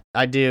saying that?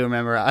 I do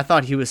remember. I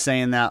thought he was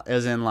saying that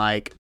as in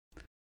like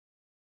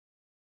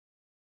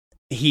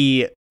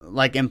he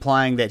like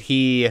implying that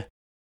he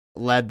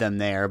led them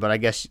there, but I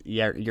guess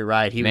you're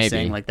right. He was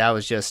saying like that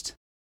was just.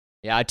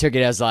 Yeah, I took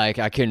it as like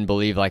I couldn't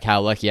believe like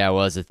how lucky I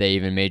was that they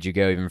even made you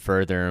go even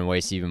further and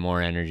waste even more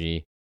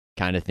energy,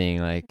 kind of thing.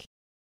 Like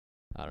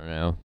I don't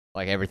know,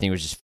 like everything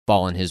was just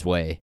falling his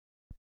way.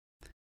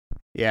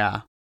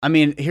 Yeah, I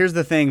mean, here's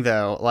the thing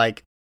though,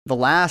 like the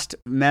last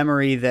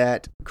memory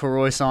that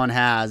Kuroi-san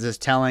has is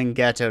telling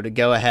Geto to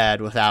go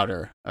ahead without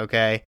her.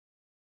 Okay,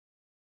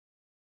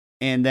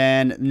 and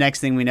then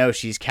next thing we know,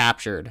 she's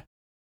captured.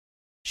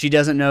 She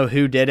doesn't know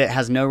who did it,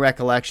 has no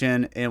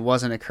recollection, and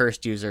wasn't a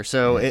cursed user.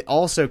 So it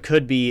also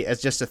could be,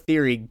 as just a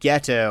theory,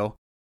 Geto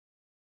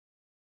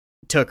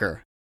took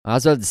her. I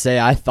was about to say,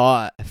 I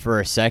thought for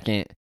a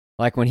second,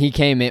 like when he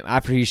came in,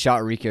 after he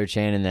shot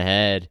Riko-chan in the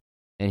head,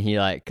 and he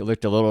like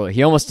looked a little,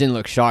 he almost didn't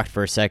look shocked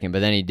for a second,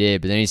 but then he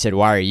did. But then he said,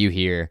 why are you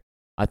here?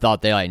 I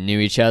thought they like knew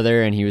each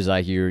other, and he was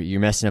like, you're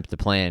messing up the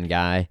plan,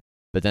 guy.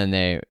 But then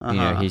you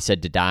know, he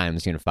said to die and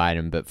was going to fight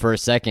him. But for a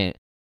second,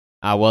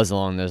 I was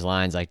along those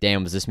lines, like,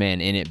 damn, was this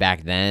man in it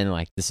back then?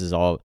 Like, this has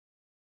all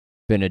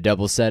been a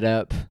double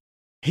setup.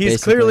 He's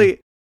basically. Clearly,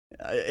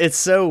 it's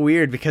so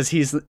weird because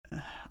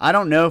I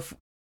don't know if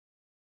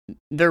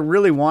they're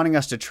really wanting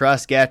us to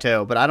trust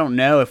Geto, but I don't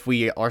know if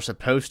we are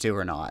supposed to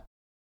or not.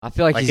 I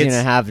feel like he's going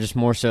to have just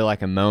more so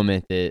like a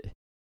moment that,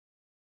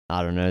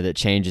 I don't know, that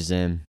changes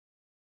him.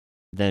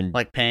 Then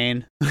like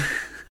pain.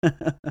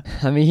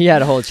 I mean, he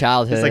had a whole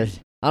childhood.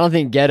 I don't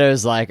think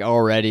Geto's like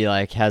already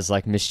like has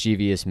like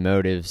mischievous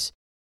motives.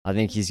 I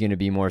think he's gonna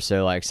be more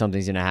so like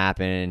something's gonna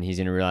happen and he's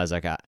gonna realize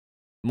like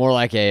more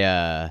like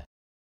a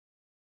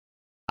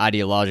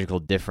ideological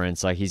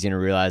difference. Like he's gonna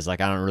realize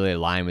like I don't really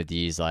align with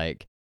these.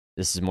 Like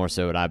this is more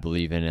so what I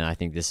believe in, and I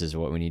think this is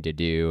what we need to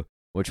do.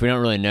 Which we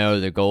don't really know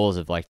the goals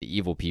of like the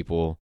evil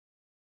people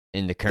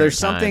in the current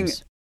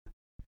times.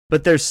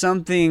 There's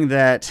something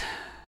that.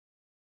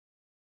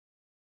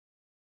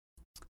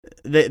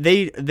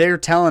 They're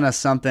telling us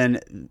something.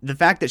 The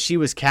fact that she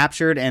was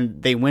captured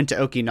and they went to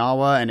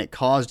Okinawa and it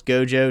caused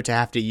Gojo to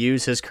have to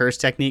use his curse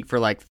technique for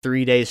like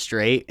 3 days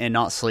straight and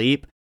not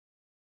sleep.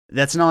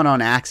 That's not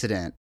on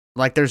accident.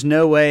 Like there's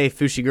no way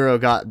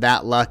Fushiguro got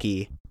that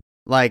lucky.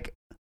 Like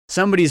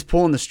somebody's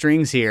pulling the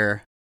strings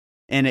here,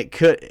 and we're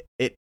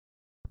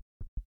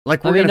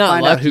gonna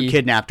find out who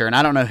kidnapped her, and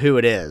I don't know who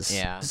it is.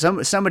 Yeah,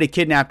 somebody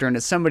kidnapped her, and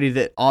it's somebody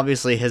that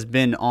obviously has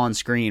been on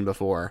screen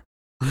before.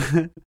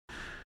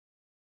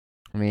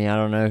 I mean, I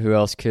don't know who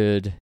else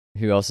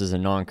is a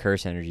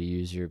non-curse energy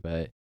user,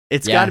 but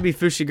it's got to be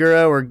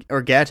Fushiguro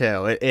or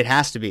Geto. It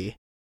has to be.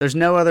 There's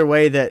no other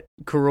way that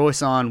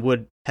Kuroi-san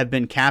would have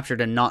been captured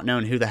and not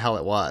known who the hell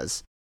it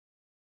was.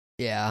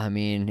 Yeah, I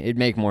mean, it'd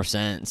make more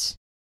sense.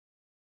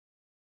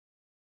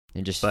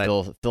 And just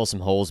fill some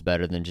holes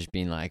better than just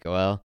being like,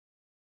 well,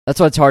 that's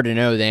why it's hard to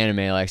know with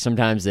anime. Like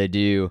sometimes they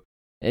do,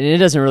 and it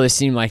doesn't really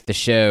seem like the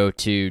show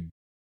to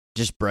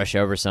just brush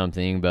over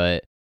something,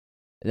 but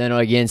then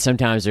again,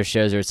 sometimes there's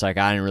shows where it's like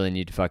I didn't really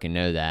need to fucking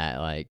know that.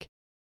 Like,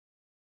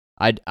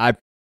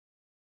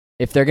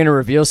 if they're gonna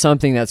reveal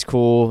something, that's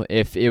cool.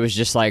 If it was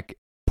just like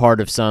part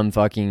of some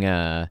fucking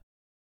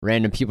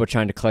random people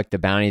trying to collect the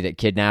bounty that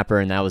kidnapped her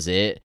and that was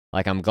it,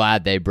 like I'm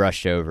glad they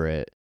brushed over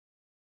it.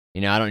 You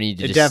know, I don't need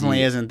to. It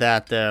definitely isn't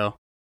that though.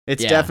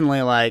 It's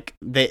definitely like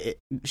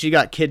she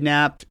got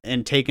kidnapped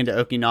and taken to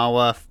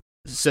Okinawa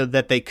so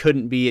that they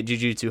couldn't be at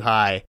Jujutsu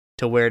High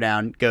to wear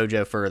down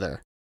Gojo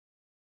further.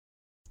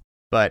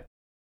 But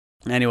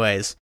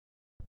anyways,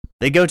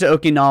 they go to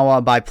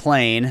Okinawa by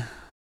plane.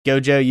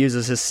 Gojo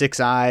uses his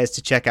 6 eyes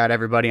to check out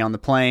everybody on the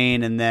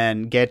plane, and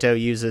then Geto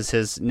uses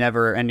his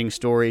never-ending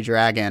story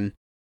dragon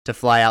to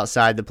fly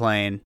outside the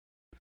plane.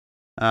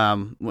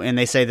 And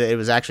they say that it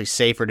was actually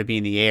safer to be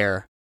in the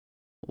air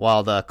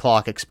while the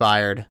clock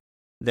expired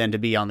than to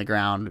be on the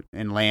ground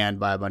and land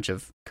by a bunch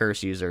of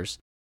curse users.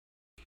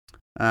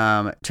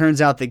 It turns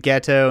out that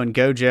Geto and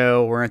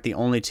Gojo weren't the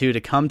only two to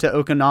come to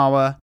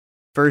Okinawa.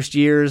 First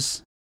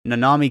years,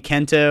 Nanami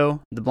Kento,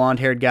 the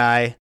blonde-haired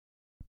guy,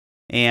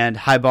 and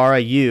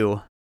Haibara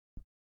Yu,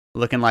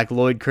 looking like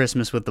Lloyd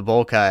Christmas with the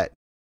bowl cut,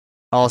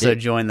 also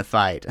joined the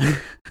fight. I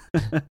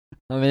mean,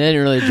 they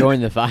didn't really join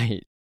the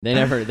fight. They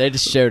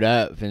just showed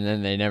up, and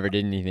then they never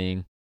did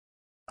anything.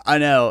 I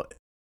know.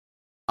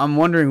 I'm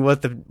wondering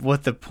what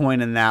the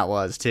point in that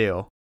was,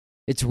 too.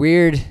 It's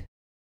weird.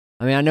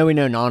 I mean, I know we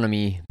know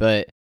Nanami,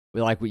 but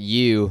with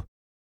Yu,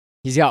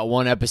 he's got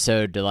one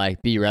episode to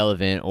like be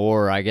relevant,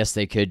 or I guess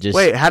they could just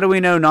wait. How do we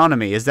know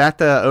Nanami? Is that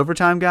the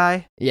overtime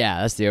guy?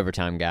 Yeah, that's the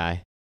overtime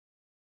guy.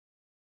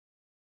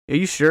 Are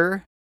you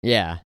sure?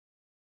 Yeah.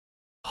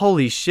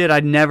 Holy shit, I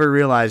never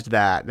realized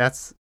that.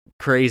 That's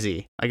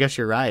crazy. I guess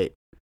you're right.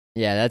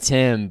 Yeah, that's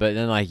him. But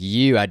then, like,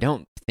 I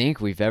don't think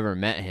we've ever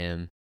met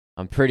him.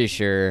 I'm pretty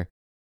sure.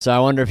 So I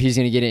wonder if he's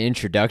going to get an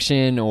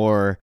introduction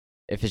or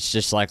if it's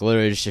just, like,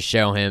 literally just to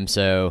show him.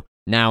 So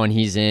now when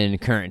he's in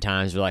current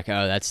times, we're like,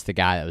 oh, that's the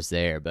guy that was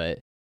there. But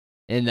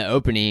in the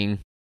opening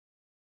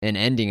and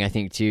ending, I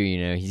think, too,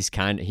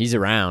 he's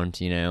around,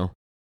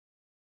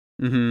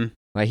 Mm-hmm.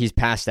 Like, he's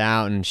passed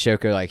out and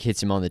Shoko, like,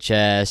 hits him on the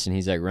chest and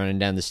he's, like, running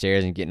down the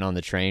stairs and getting on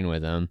the train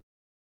with him.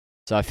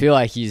 So I feel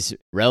like he's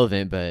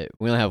relevant, but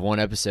we only have one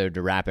episode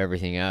to wrap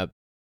everything up.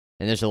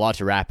 And there's a lot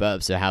to wrap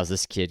up, so how's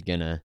this kid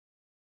gonna...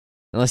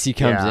 Unless he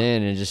comes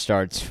in and just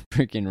starts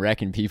freaking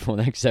wrecking people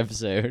next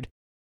episode.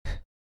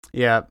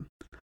 Yeah.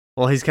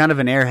 Well, he's kind of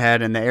an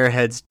airhead, and the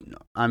airheads,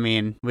 I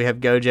mean, we have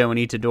Gojo and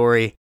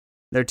Itadori.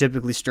 They're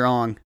typically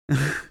strong.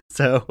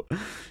 So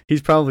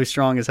he's probably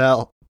strong as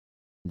hell.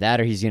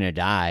 That or he's gonna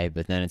die,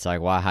 but then it's like,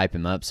 why hype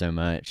him up so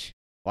much?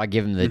 Why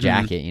give him the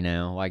jacket,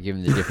 Why give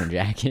him the different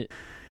jacket?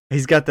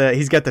 He's got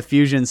the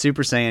fusion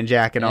Super Saiyan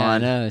jacket on. I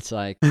know, it's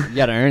like, you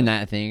gotta earn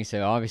that thing,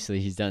 so obviously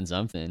he's done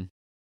something.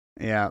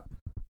 Yeah.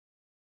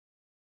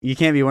 You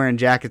can't be wearing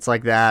jackets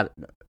like that.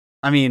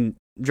 I mean,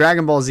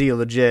 Dragon Ball Z,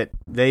 legit,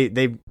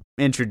 they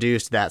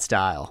introduced that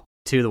style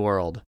to the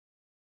world.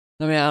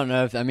 I mean, I don't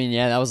know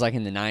that was like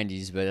in the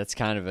 90s, but that's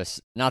kind of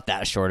not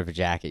that short of a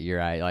jacket, you're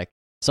right. Like,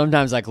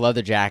 sometimes, like,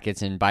 leather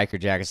jackets and biker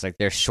jackets, like,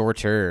 they're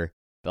shorter,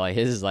 but, like,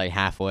 his is, like,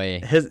 halfway.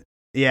 His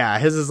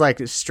is,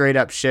 like, straight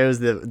up shows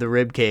the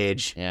rib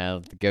cage. Yeah,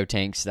 the Go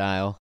Tank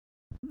style.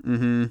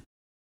 Mm-hmm.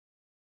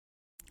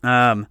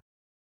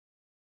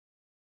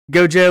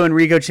 Gojo and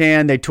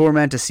Riko-chan, they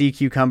torment a sea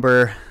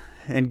cucumber,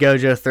 and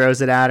Gojo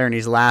throws it at her, and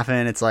he's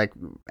laughing. It's, like,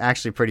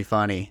 actually pretty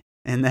funny.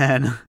 And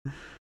then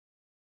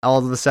all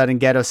of a sudden,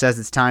 Geto says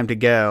it's time to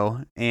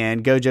go,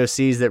 and Gojo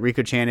sees that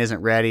Riko-chan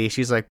isn't ready.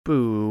 She's like,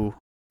 boo.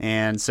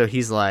 And so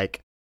he's like,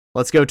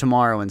 let's go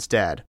tomorrow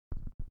instead.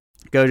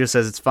 Gojo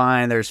says it's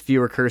fine. There's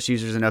fewer curse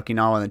users in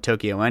Okinawa than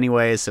Tokyo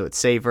anyways, so it's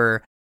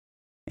safer.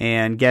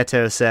 And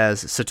Geto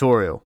says,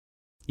 Satoru,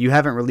 you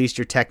haven't released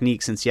your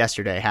technique since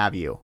yesterday, have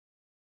you?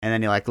 And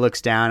then he, like,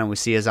 looks down and we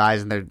see his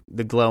eyes in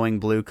the glowing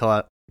blue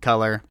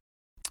color.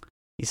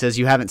 He says,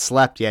 you haven't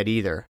slept yet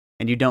either,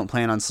 and you don't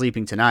plan on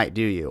sleeping tonight,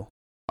 do you?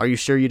 Are you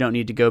sure you don't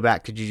need to go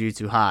back to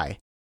Jujutsu High?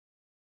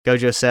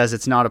 Gojo says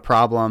it's not a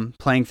problem.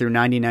 Playing through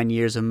 99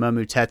 years of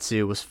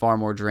Momotetsu was far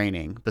more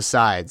draining.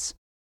 Besides,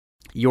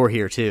 you're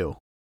here too.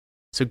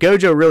 So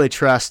Gojo really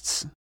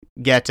trusts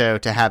Geto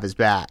to have his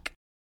back.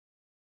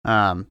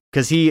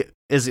 Because he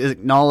is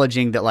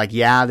acknowledging that, like,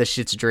 yeah, this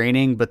shit's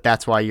draining, but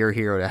that's why you're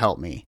here to help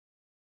me.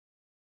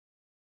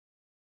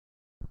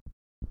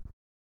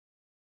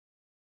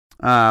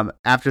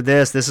 After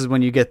this is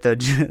when you get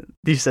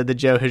you said the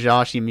Joe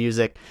Higashi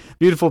music.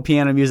 Beautiful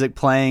piano music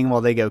playing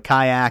while they go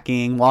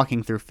kayaking,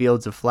 walking through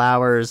fields of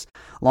flowers,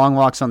 long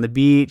walks on the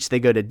beach. They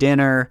go to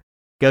dinner.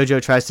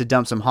 Gojo tries to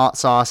dump some hot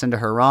sauce into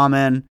her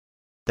ramen.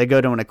 They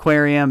go to an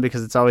aquarium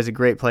because it's always a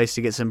great place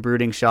to get some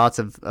brooding shots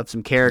of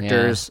some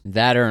characters. Yeah,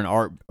 that or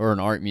an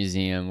art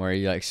museum where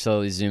you, like,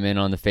 slowly zoom in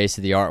on the face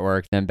of the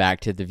artwork, then back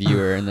to the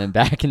viewer, and then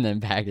back and then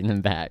back and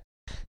then back.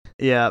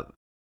 Yeah.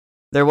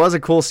 There was a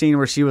cool scene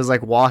where she was,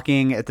 like,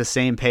 walking at the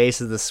same pace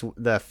as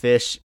the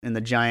fish and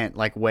the giant,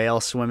 like, whale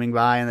swimming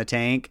by in the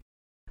tank.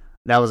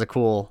 That was a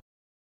cool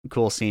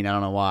scene. I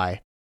don't know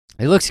why.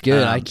 It looks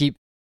good. I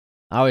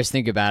always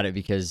think about it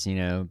because,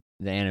 the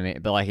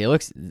anime, but, like,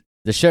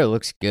 the show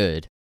looks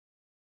good.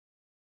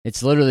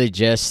 It's literally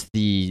just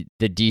the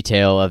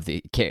detail of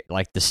the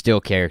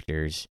still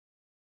characters.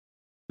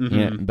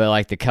 Mm-hmm. But,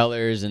 like, the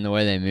colors and the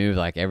way they move,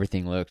 like,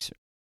 everything looks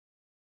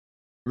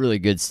really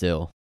good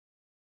still.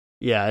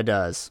 Yeah, it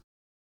does.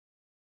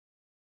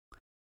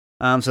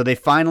 So they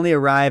finally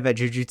arrive at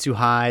Jujutsu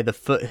High, the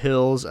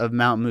foothills of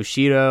Mount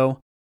Mushiro,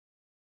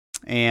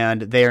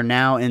 and they are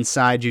now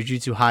inside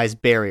Jujutsu High's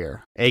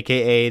barrier,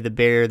 aka the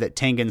barrier that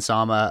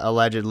Tengen-sama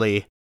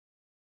allegedly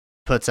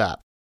puts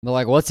up. But,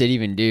 like, what's it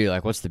even do?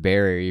 Like, what's the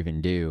barrier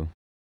even do?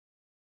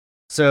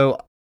 So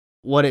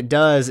what it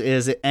does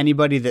is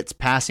anybody that's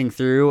passing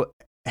through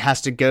has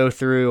to go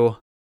through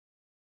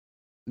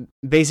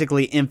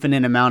basically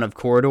infinite amount of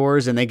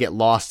corridors, and they get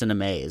lost in a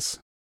maze.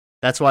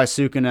 That's why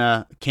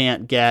Sukuna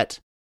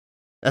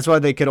that's why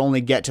they could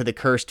only get to the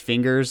cursed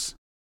fingers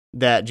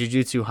that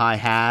Jujutsu High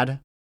had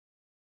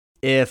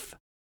if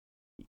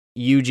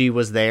Yuji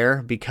was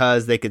there,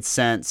 because they could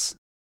sense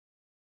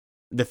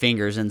the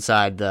fingers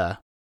inside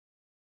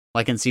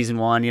like in season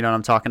 1, you know what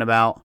I'm talking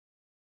about?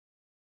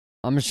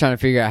 I'm just trying to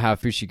figure out how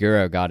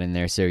Fushiguro got in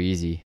there so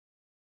easy.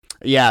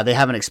 Yeah, they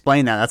haven't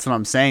explained that. That's what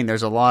I'm saying.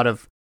 There's a lot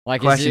of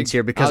questions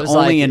here because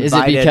only invited. Is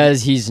it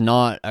because he's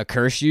not a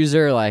curse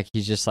user? Like,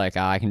 he's just like,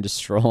 I can just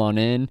stroll on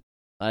in?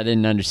 I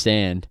didn't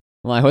understand.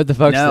 I'm like, what the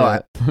fuck's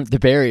the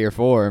barrier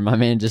for? My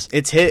man just...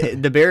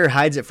 the barrier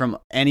hides it from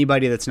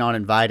anybody that's not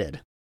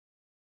invited.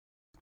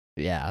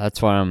 Yeah,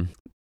 that's why I'm...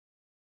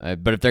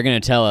 but if they're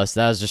going to tell us,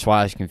 that was just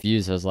why I was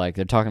confused. I was like,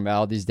 they're talking about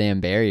all these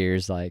damn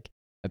barriers. Like,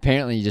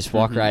 Apparently, you just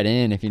walk right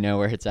in if you know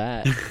where it's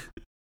at.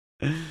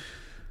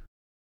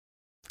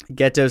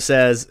 Geto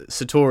says,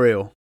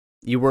 Satoru,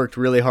 you worked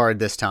really hard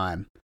this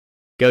time.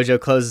 Gojo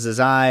closes his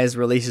eyes,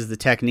 releases the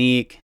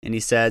technique, and he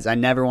says, I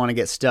never want to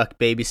get stuck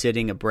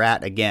babysitting a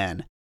brat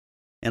again.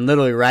 And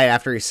literally right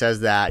after he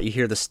says that, you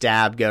hear the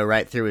stab go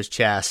right through his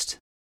chest.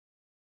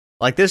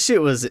 Like, this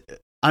shit was,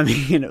 I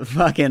mean,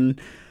 fucking,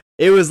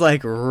 it was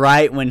like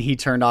right when he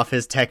turned off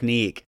his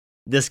technique,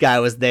 this guy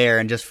was there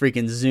and just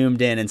freaking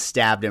zoomed in and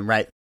stabbed him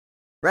right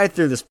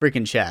through this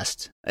freaking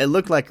chest. It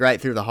looked like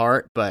right through the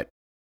heart, but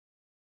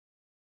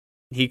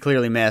he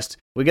clearly missed.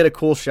 We get a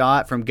cool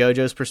shot from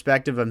Gojo's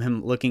perspective of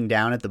him looking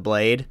down at the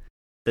blade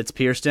that's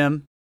pierced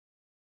him.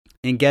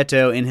 And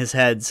Geto, in his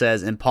head,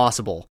 says,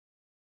 impossible.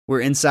 We're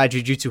inside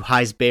Jujutsu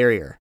High's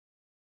barrier.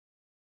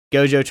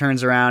 Gojo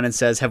turns around and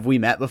says, have we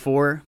met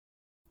before?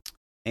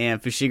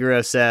 And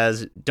Fushiguro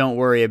says, don't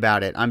worry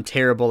about it. I'm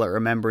terrible at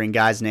remembering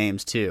guys'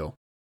 names, too.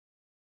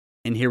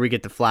 And here we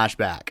get the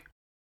flashback.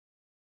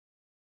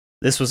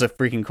 This was a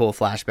freaking cool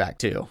flashback,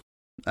 too.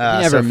 He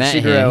never met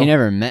him. He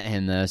never met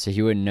him, though, so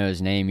he wouldn't know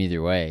his name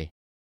either way.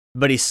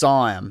 But he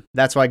saw him.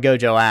 That's why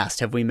Gojo asked,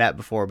 have we met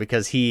before?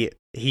 Because he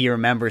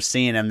remembers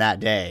seeing him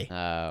that day.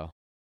 Oh.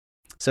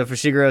 So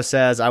Fushiguro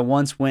says, I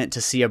once went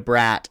to see a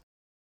brat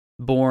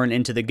born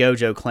into the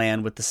Gojo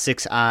clan with the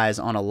 6 eyes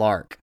on a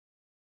lark.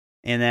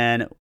 And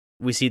then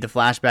we see the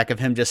flashback of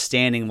him just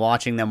standing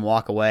watching them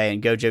walk away,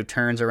 and Gojo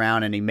turns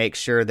around and he makes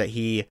sure that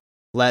he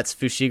lets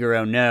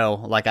Fushiguro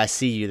know, like, I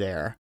see you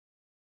there.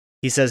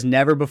 He says,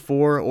 never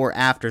before or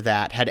after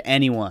that had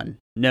anyone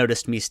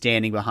noticed me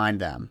standing behind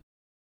them.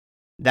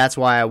 That's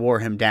why I wore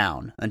him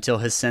down, until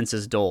his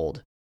senses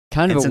dulled.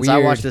 Since I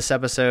watched this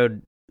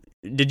episode,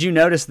 did you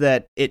notice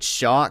that it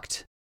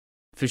shocked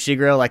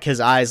Fushiguro? Like, his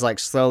eyes, like,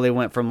 slowly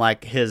went from,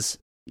 like, his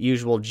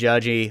usual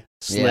judgy,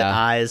 slit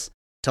eyes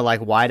to,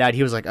 like, wide-eyed.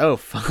 He was like, oh,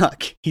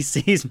 fuck, he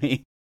sees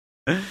me.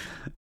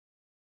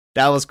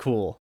 That was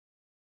cool.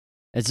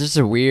 It's just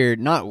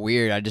not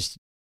weird, I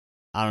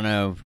don't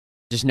know.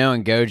 Just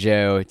knowing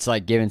Gojo, it's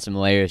like giving some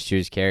layers to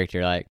his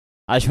character. Like,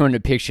 I just wanted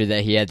to picture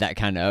that he had that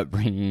kind of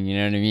upbringing, you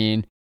know what I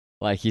mean?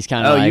 Like, he's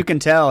kind of you can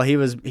tell he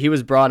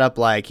was brought up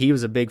like he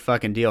was a big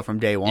fucking deal from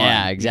day one.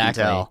 Yeah,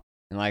 exactly.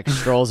 And, like,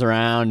 strolls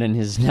around in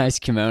his nice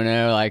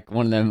kimono, like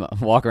one of them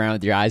walk around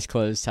with your eyes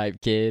closed type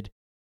kid.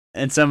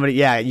 And somebody,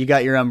 you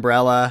got your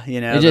umbrella,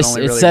 you know.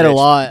 It said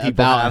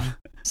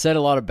a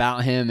lot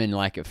about him in,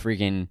 like, a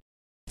freaking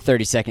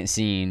 30-second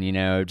scene, you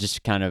know,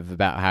 just kind of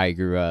about how he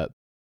grew up.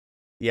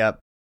 Yep.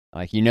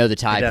 Like, you know the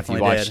type.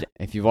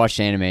 If you watched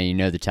anime, you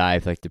know the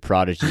type, like the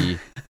prodigy.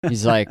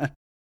 He's like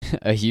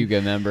a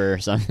Hyuga member or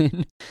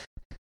something.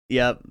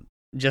 Yep.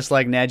 Just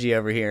like Neji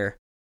over here.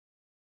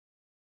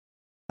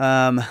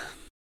 Yeah,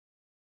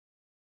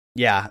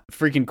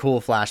 freaking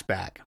cool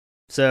flashback.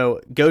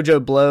 So back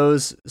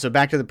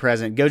to the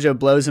present. Gojo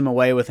blows him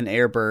away with an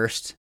air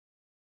burst,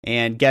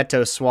 and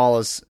Geto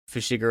swallows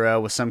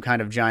Fushiguro with some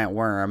kind of giant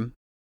worm.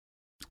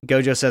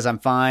 Gojo says, I'm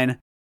fine.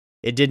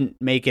 I didn't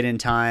make it in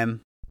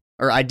time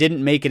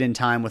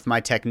with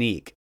my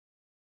technique,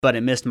 but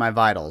it missed my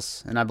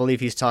vitals. And I believe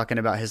he's talking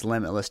about his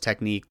limitless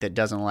technique that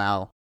doesn't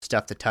allow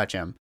stuff to touch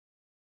him.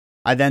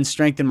 I then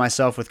strengthened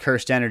myself with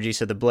cursed energy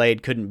so the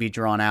blade couldn't be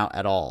drawn out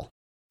at all.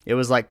 It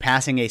was like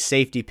passing a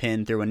safety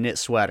pin through a knit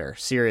sweater.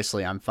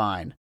 Seriously, I'm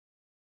fine.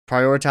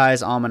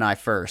 Prioritize Amanai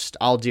first.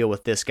 I'll deal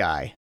with this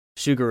guy.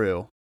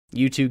 Suguru,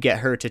 you two get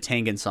her to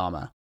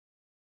Tengen-sama.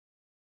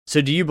 So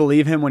do you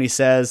believe him when he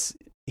says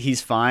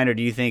he's fine, or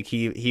do you think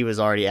he was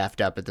already effed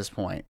up at this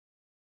point?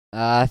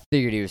 I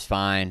figured he was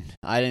fine.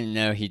 I didn't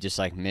know he just,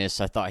 like,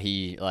 missed. I thought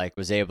he, like,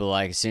 was able to,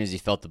 like, as soon as he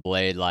felt the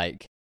blade,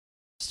 like,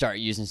 start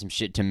using some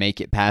shit to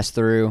make it pass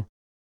through.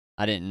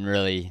 I didn't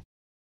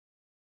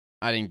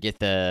get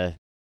the,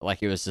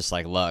 like, it was just,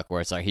 like, luck, where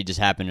it's like he just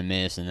happened to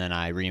miss, and then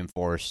I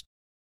reinforced.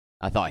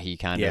 I thought he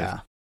kind of,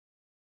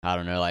 I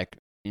don't know, like,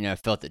 you know,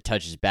 felt it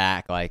touch his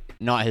back, like,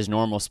 not his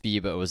normal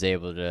speed, but was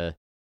able to,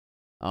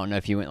 I don't know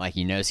if he went like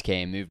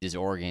Inosuke and moved his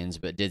organs,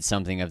 but did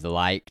something of the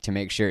like to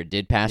make sure it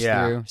did pass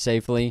through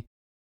safely.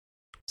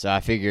 So I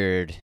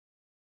figured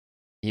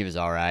he was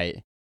all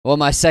right. Well,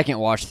 my second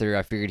watch through,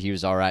 I figured he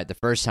was all right. The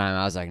first time,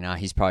 I was like, nah,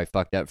 he's probably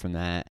fucked up from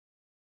that.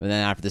 But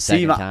then after the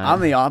second time...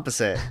 I'm the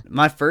opposite.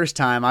 My first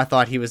time, I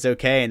thought he was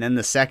okay, and then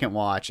the second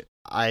watch,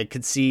 I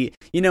could see...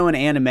 You know, in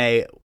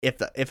anime,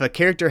 if a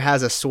character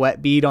has a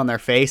sweat bead on their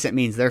face, it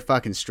means they're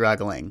fucking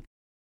struggling.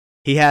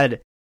 He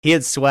had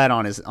sweat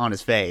on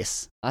his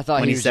face. I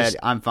thought when he said,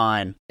 I'm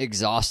fine.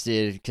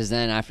 Exhausted, because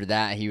then after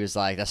that, he was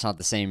like, that's not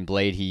the same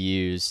blade he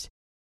used,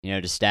 you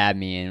know, to stab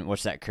me, and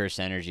what's that cursed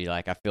energy?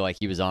 Like, I feel like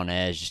he was on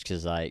edge just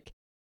because, like,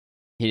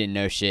 he didn't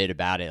know shit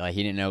about it. Like,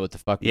 he didn't know what the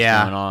fuck was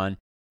going on,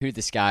 who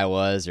this guy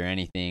was, or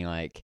anything.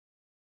 Like,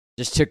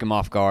 just took him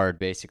off guard,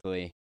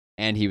 basically.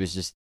 And he was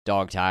just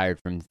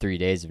dog-tired from 3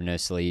 days of no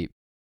sleep.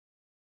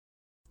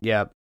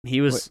 Yep.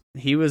 He was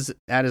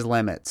at his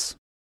limits.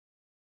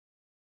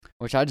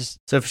 Which I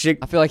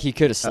feel like he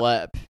could have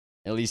slept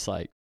at least,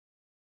 like,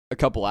 a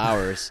couple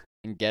hours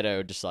and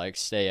Geto just, like,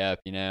 stay up,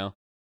 you know?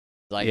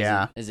 Like,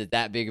 Yeah. is it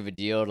that big of a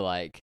deal to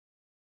like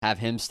have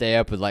him stay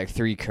up with like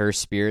 3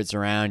 cursed spirits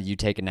around, you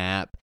take a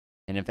nap,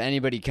 and if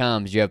anybody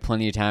comes, you have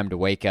plenty of time to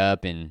wake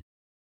up and,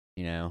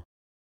 you know,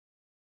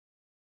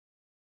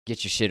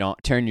 get your shit on,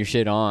 turn your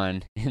shit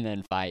on, and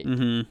then fight.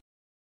 Mm-hmm.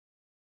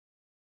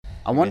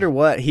 I wonder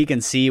what he can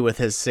see with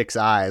his 6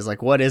 eyes.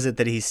 Like, what is it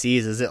that he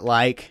sees? Is it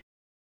like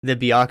the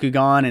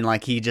Byakugan and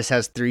like he just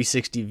has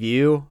 360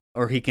 view,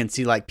 or he can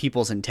see like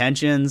people's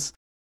intentions?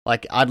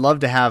 Like, I'd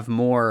love to have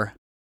more,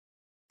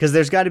 because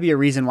there's got to be a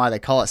reason why they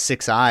call it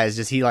 6 eyes.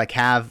 Does he like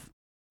have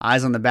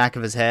eyes on the back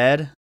of his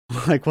head?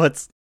 Like,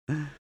 what's?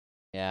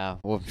 Yeah,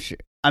 well, sure.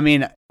 I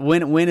mean,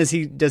 when does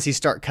he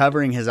start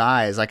covering his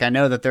eyes? Like, I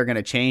know that they're going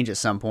to change at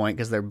some point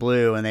because they're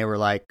blue and they were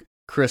like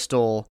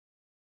crystal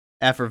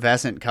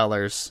effervescent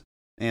colors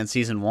in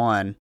season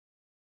 1.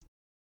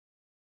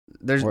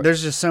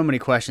 There's just so many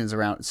questions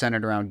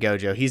centered around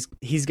Gojo.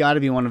 He's got to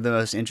be one of the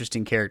most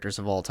interesting characters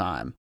of all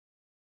time.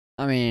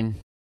 I mean,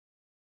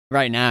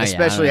 right now,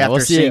 especially after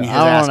seeing his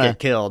ass get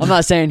killed. I'm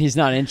not saying he's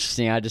not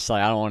interesting. I just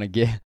like I don't want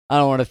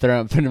to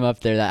put him up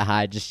there that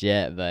high just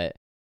yet. But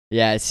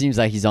yeah, it seems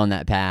like he's on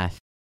that path.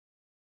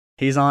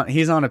 He's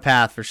on a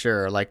path for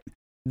sure. Like,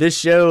 this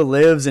show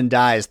lives and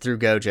dies through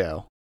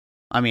Gojo.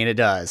 I mean, it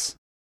does.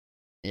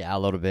 Yeah, a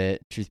little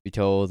bit. Truth be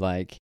told,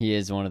 like, he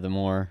is one of the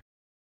more,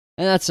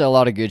 and that's a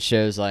lot of good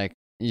shows. Like,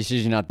 it's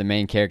usually not the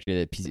main character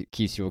that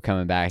keeps people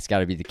coming back. It's got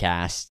to be the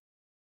cast.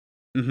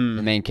 Mm-hmm.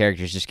 The main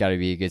character's just got to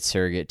be a good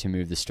surrogate to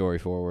move the story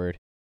forward.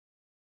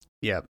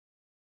 Yep.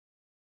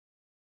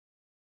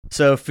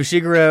 So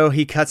Fushiguro,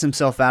 he cuts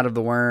himself out of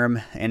the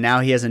worm, and now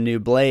he has a new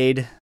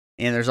blade,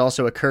 and there's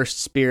also a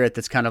cursed spirit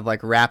that's kind of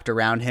like wrapped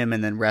around him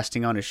and then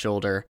resting on his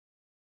shoulder.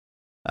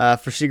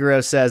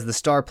 Fushiguro says, "The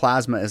star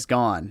plasma is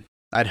gone.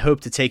 I'd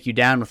hoped to take you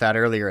down with that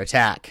earlier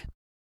attack.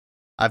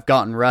 I've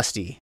gotten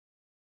rusty."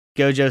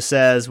 Gojo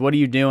says, "What are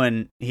you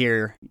doing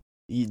here?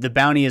 The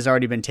bounty has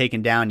already been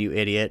taken down, you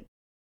idiot."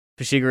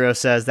 Fushiguro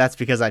says, "That's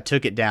because I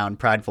took it down,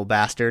 prideful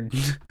bastard."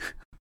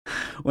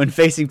 When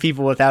facing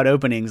people without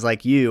openings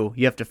like you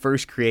have to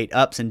first create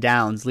ups and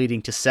downs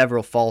leading to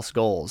several false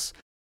goals.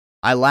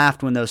 I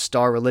laughed when those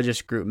Star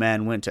Religious Group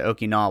men went to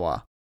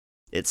Okinawa.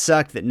 It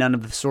sucked that none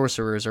of the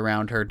sorcerers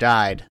around her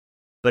died,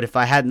 but if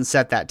I hadn't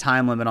set that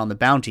time limit on the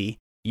bounty,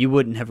 you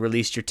wouldn't have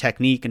released your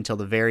technique until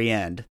the very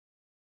end.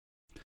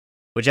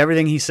 Which,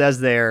 everything he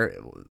says there,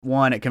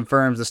 one, it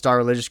confirms the Star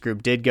Religious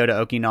Group did go to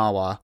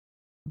Okinawa,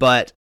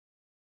 but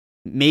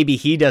maybe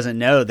he doesn't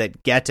know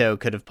that Geto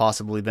could have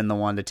possibly been the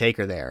one to take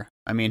her there.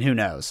 I mean, who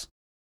knows?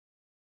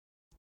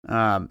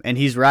 And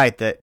he's right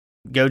that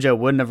Gojo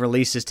wouldn't have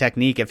released his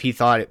technique if he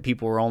thought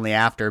people were only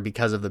after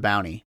because of the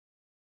bounty.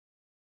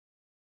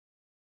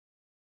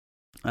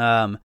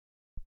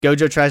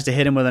 Gojo tries to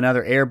hit him with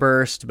another air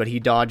burst, but he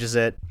dodges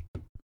it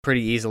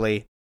pretty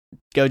easily.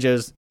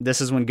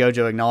 This is when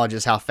Gojo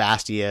acknowledges how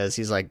fast he is.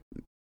 He's like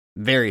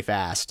very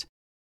fast.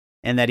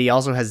 And that he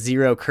also has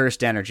 0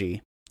 cursed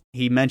energy.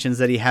 He mentions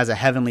that he has a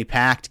heavenly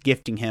pact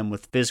gifting him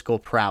with physical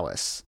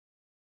prowess.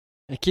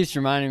 It keeps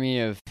reminding me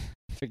of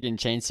freaking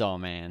Chainsaw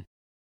Man.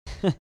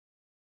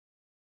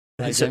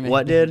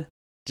 What did?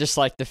 Just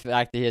like the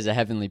fact that he has a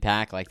heavenly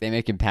pact. Like, they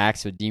making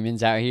pacts with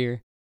demons out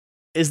here.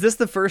 Is this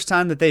the first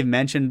time that they've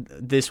mentioned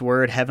this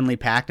word heavenly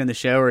pact in the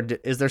show, or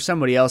is there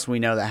somebody else we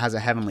know that has a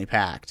heavenly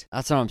pact?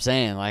 That's what I'm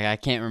saying. Like, I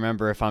can't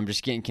remember if I'm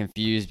just getting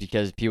confused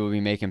because people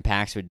be making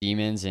pacts with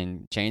demons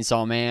in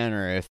Chainsaw Man,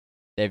 or if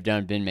they've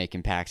been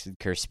making pacts with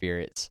cursed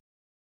spirits.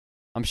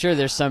 I'm sure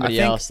there's somebody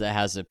else that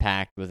has a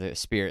pact with a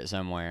spirit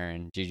somewhere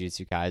in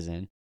Jujutsu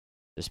Kaisen.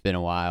 It's been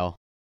a while.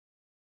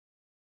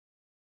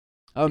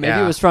 Oh, maybe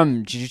it was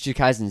from Jujutsu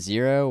Kaisen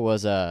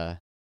 0.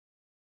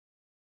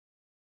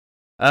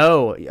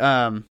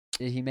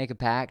 Did he make a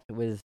pact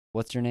with,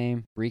 what's her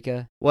name?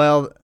 Rika?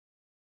 Well,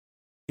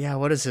 yeah,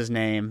 what is his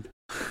name?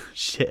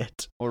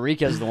 Shit. Well,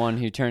 Rika's the one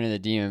who turned into the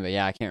demon, but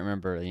yeah, I can't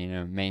remember,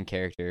 main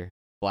character,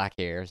 black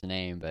hair is the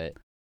name, but...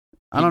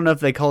 I don't know if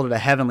they called it a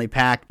heavenly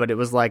pact, but it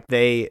was like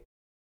they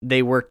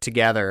worked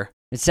together.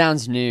 It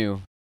sounds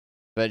new,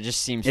 but it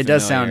just seems familiar, it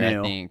does sound new.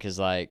 I think, because,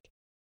 like,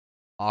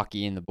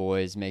 Aki and the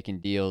boys making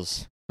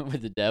deals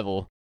with the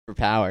devil for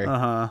power.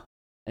 Uh-huh.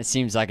 It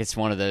seems like it's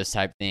one of those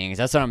type things.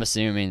 That's what I'm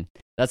assuming.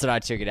 That's what I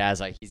took it as.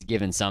 Like, he's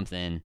given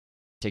something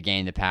to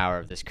gain the power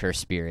of this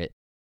cursed spirit.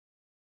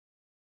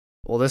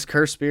 Well, this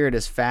cursed spirit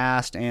is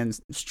fast and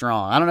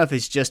strong. I don't know if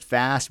he's just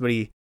fast, but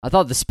I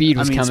thought the speed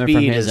was coming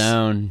from his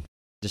own.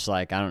 Just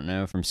like, I don't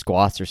know, from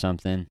squats or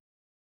something.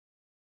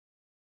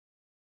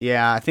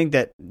 Yeah, I think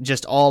that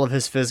just all of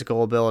his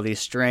physical abilities,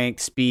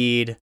 strength,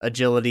 speed,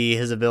 agility,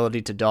 his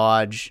ability to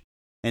dodge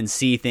and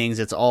see things,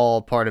 it's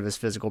all part of his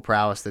physical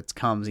prowess that's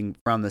coming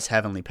from this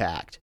heavenly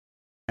pact.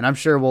 And I'm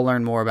sure we'll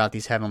learn more about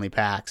these heavenly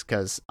pacts,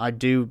 because I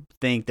do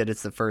think that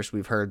it's the first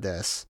we've heard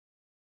this.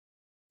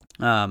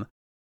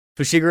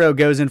 Fushiguro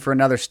goes in for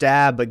another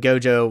stab, but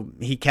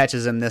Gojo, he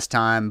catches him this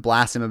time,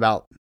 blasts him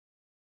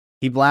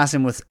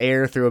with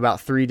air through about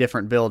 3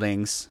 different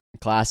buildings.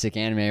 Classic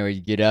anime where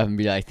you get up and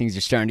be like, things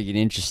are starting to get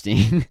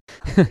interesting.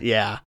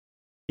 Yeah.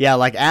 Yeah,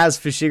 like as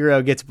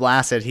Fushiguro gets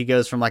blasted, he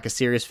goes from like a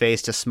serious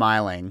face to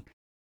smiling,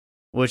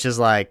 which is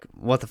like,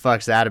 what the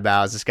fuck's that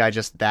about? Is this guy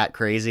just that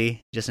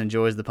crazy? Just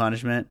enjoys the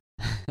punishment?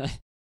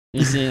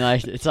 You see,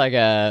 like, it's like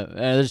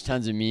there's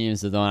tons of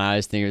memes. The one I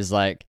always think is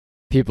like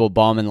people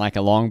bombing like a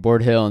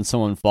longboard hill and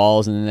someone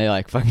falls and then they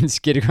like fucking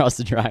skid across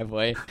the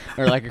driveway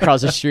or like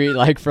across the street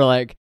like for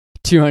like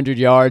 200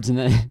 yards, and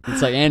then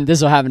it's like, and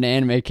this will happen to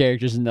anime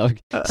characters, and they'll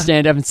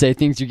stand up and say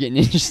things are getting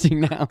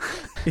interesting now.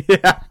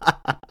 Yeah.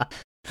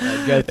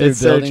 Like, go through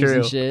It's buildings so true.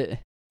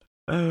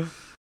 and shit.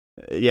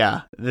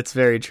 Yeah, that's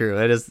very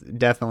true. It is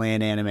definitely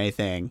an anime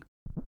thing.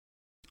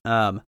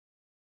 So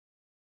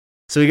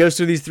he goes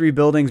through these 3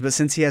 buildings, but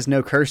since he has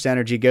no cursed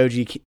energy,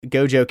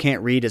 Gojo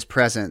can't read his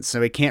presence,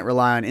 so he can't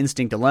rely on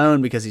instinct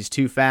alone because he's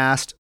too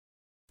fast.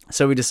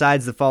 So he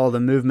decides to follow the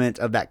movement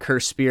of that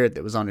cursed spirit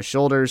that was on his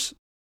shoulders.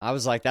 I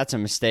was like, that's a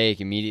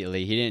mistake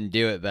immediately. He didn't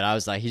do it, but I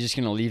was like, he's just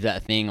going to leave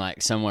that thing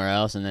like somewhere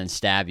else and then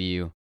stab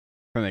you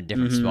from a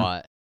different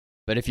spot.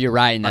 But if you're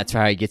right and that's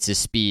how he gets his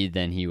speed,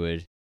 then he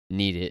would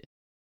need it.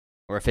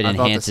 Or if it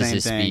enhances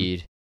his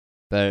speed.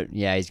 But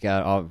yeah, he's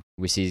got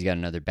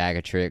another bag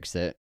of tricks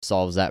that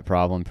solves that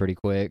problem pretty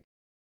quick.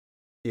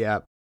 Yeah.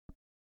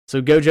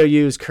 So Gojo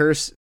used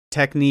curse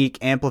technique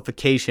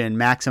amplification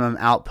maximum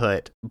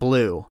output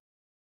blue.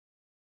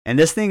 And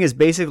this thing is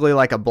basically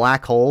like a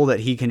black hole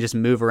that he can just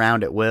move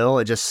around at will.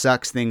 It just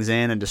sucks things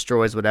in and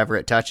destroys whatever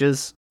it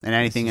touches and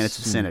anything in its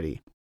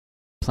vicinity.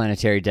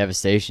 Planetary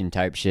devastation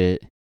type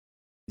shit.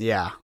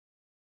 Yeah.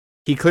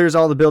 He clears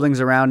all the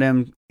buildings around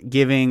him,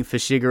 giving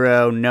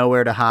Fushiguro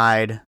nowhere to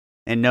hide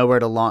and nowhere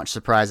to launch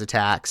surprise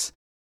attacks.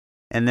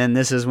 And then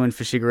this is when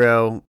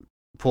Fushiguro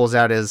pulls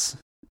out his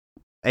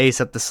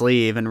ace up the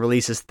sleeve and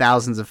releases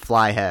thousands of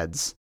fly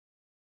heads,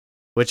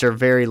 which are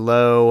very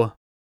low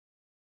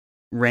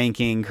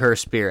ranking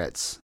cursed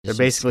spirits. They're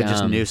basically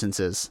just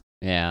nuisances.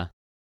 Yeah.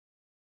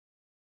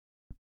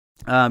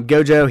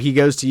 Gojo, he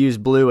goes to use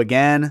blue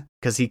again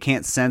because he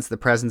can't sense the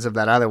presence of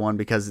that other one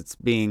because it's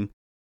being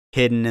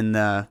hidden in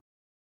the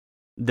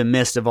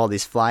mist of all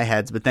these fly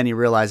heads. But then he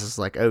realizes,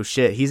 like, oh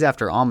shit, he's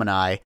after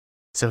Amanai.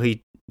 So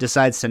he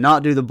decides to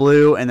not do the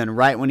blue, and then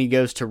right when he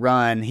goes to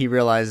run, he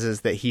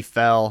realizes that he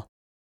fell.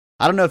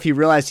 I don't know if he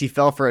realized he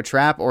fell for a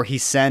trap or he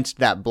sent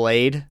that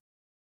blade.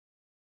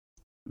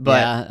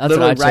 But yeah, that's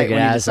what I took it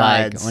as.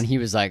 Like, when he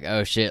was like,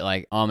 oh shit,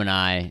 like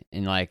Amanai,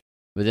 and like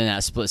within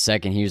that split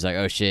second, he was like,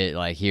 oh shit,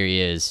 like here he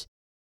is.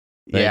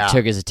 But it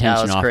took his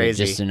attention off it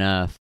just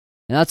enough.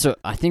 And that's what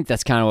I think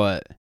that's kind of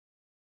what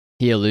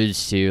he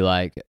alludes to.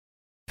 Like,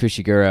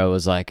 Fushiguro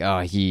was like,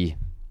 oh, he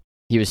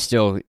was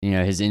still,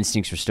 his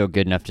instincts were still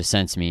good enough to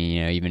sense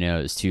me, even though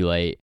it was too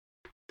late.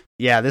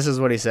 Yeah, this is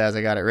what he says.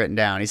 I got it written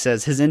down. He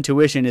says, his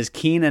intuition is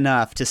keen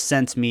enough to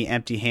sense me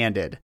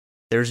empty-handed.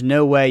 There's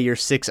no way your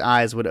 6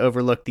 eyes would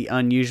overlook the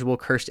unusual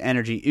cursed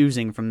energy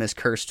oozing from this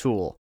cursed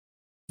tool.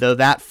 Though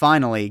that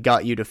finally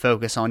got you to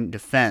focus on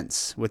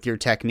defense with your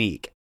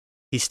technique.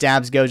 He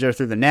stabs Gojo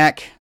through the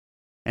neck,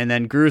 and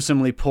then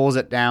gruesomely pulls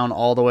it down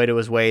all the way to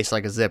his waist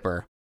like a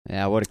zipper.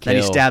 Yeah, what a kill.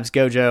 Then he stabs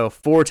Gojo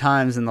 4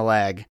 times in the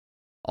leg,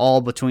 all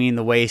between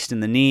the waist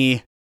and the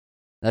knee.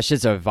 That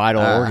shit's a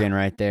vital organ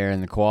right there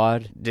in the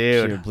quad.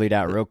 Dude. Should bleed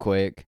out real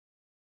quick.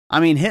 I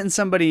mean, hitting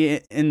somebody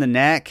in the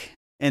neck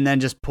and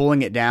then just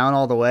pulling it down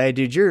all the way,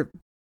 dude,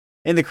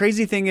 And the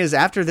crazy thing is,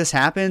 after this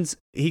happens,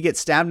 he gets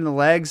stabbed in the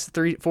legs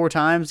 3-4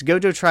 times.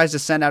 Gojo tries to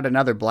send out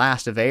another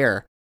blast of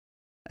air,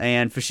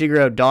 and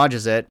Fushiguro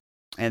dodges it,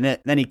 and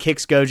then he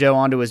kicks Gojo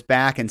onto his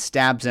back and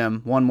stabs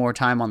him one more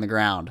time on the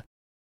ground.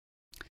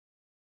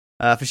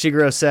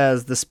 Fushiguro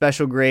says, the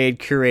special grade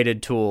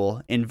curated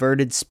tool,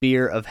 Inverted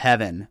Spear of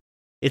Heaven.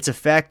 Its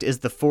effect is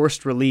the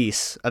forced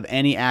release of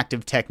any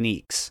active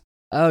techniques.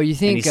 Oh, you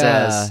think... he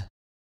says,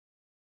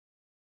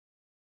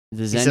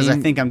 he says, I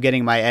think I'm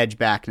getting my edge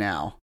back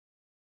now.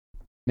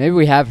 Maybe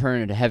we have her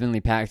in a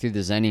heavenly pact through the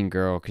Zenin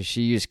girl, because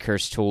she used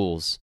cursed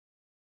tools.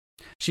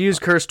 She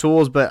used cursed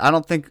tools, but I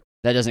don't think...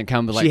 That doesn't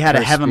come with, like, she had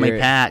a heavenly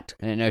spirit. pact.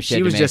 I didn't know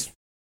she was just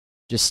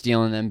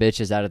stealing them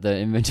bitches out of the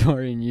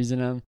inventory and using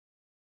them.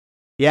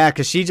 Yeah,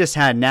 because she just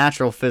had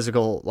natural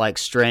physical, like,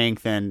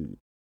 strength and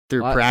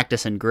through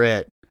practice and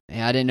grit.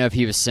 Yeah, I didn't know if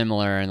he was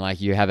similar and,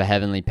 like, you have a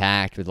heavenly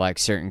pact with, like,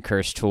 certain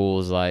cursed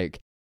tools, like,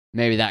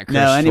 maybe that cursed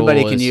tool. No,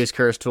 anybody can use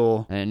cursed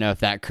tool. I didn't know if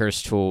that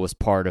cursed tool was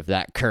part of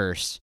that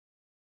curse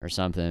or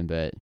something,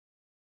 but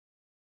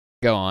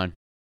go on.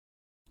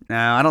 No,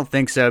 I don't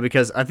think so,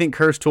 because I think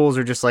cursed tools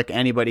are just like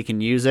anybody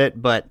can use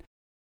it, but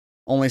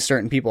only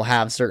certain people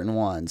have certain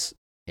ones.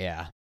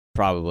 Yeah,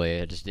 probably.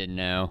 I just didn't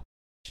know.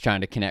 Just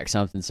trying to connect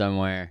something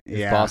somewhere,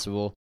 if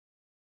possible.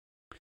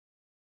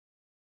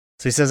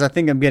 So he says, I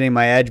think I'm getting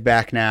my edge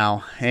back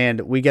now, and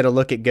we get a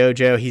look at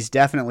Gojo. He's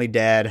definitely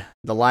dead.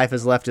 The life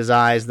has left his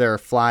eyes. There are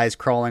flies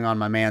crawling on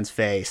my man's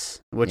face,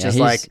 which is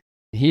like...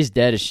 He's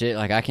dead as shit.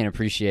 Like, I can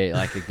appreciate,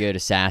 like, a good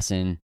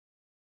assassin.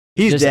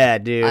 He's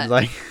dead,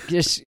 dude.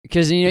 Just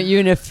because,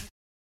 even if,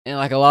 in,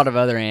 like, a lot of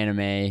other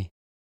anime,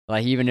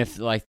 like, even if,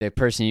 like, the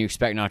person you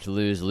expect not to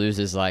lose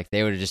loses, like,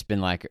 they would have just been,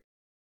 like,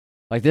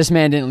 Like, this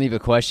man didn't leave a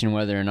question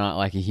whether or not,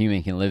 like, a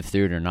human can live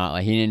through it or not.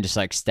 Like, he didn't just,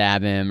 like,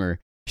 stab him or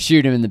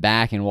shoot him in the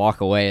back and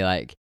walk away.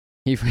 Like,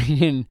 he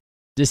freaking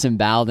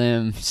disemboweled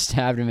him,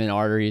 stabbed him in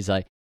arteries.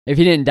 Like, if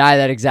he didn't die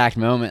that exact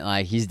moment,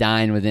 like, he's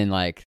dying within,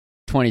 like,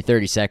 20,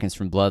 30 seconds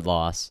from blood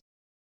loss.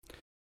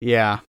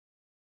 Yeah.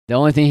 The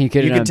only thing he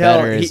could have done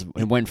better is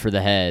went for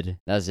the head.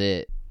 That's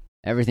it.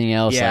 Everything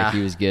else, like,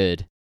 he was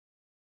good.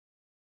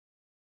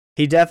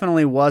 He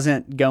definitely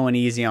wasn't going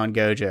easy on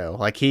Gojo.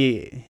 Like,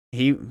 he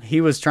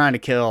was trying to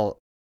kill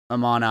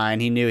Amanai,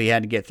 and he knew he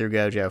had to get through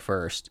Gojo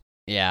first.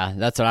 Yeah,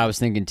 that's what I was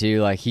thinking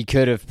too. Like, he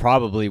could have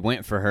probably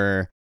went for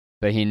her,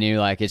 but he knew,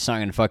 like, it's not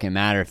going to fucking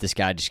matter if this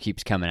guy just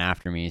keeps coming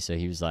after me. So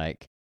he was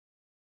like,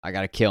 I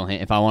got to kill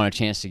him. If I want a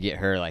chance to get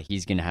her, like,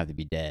 he's going to have to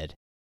be dead.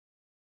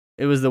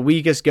 It was the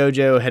weakest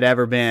Gojo had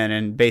ever been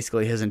in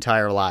basically his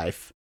entire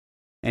life.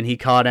 And he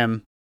caught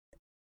him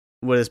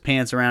with his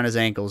pants around his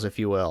ankles, if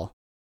you will.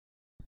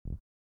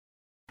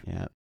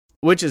 Yeah.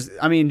 Which is,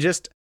 I mean,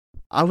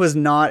 I was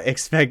not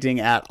expecting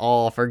at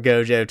all for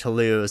Gojo to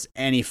lose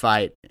any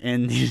fight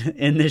in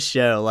this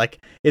show.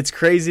 Like, it's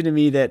crazy to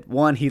me that,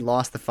 one, he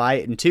lost the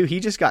fight, and two, he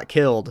just got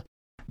killed.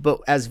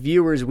 But as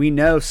viewers, we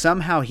know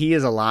somehow he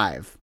is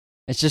alive.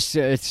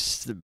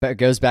 It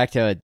goes back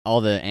to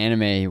all the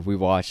anime we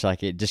watch.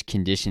 Like, it just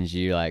conditions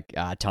you. Like,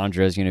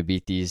 Tanjiro's gonna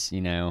beat these,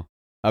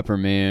 upper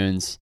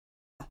moons.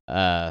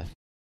 I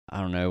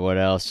don't know what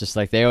else. Just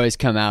like they always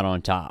come out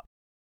on top.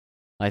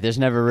 Like, there's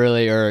never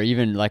really, or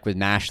even like with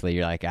Mashley,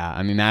 you're like,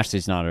 I mean,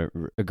 Mashley's not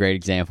a great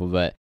example,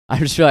 but I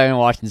just feel like I've been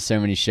watching so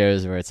many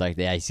shows where it's like,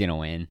 yeah, he's gonna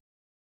win.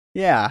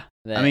 Yeah,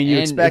 I mean, you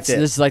expect it.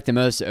 This is like the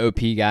most OP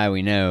guy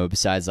we know,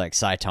 besides like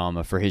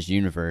Saitama for his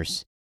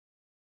universe.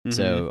 Mm-hmm.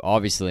 So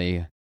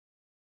obviously,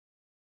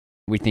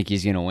 we think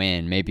he's gonna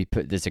win. Maybe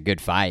put this a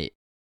good fight,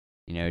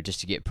 just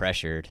to get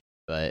pressured.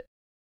 But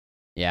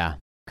yeah,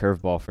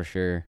 curveball for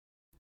sure.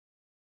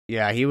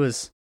 Yeah, he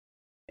was,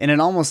 and it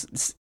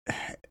almost,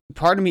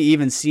 part of me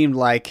even seemed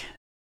like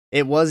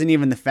it wasn't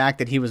even the fact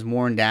that he was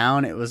worn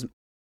down.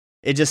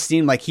 It just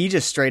seemed like he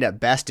just straight up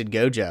bested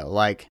Gojo.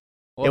 Like,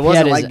 it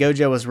wasn't like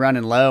Gojo was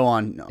running low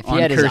on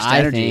cursed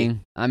energy.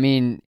 Thing, I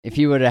mean, if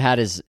he would have had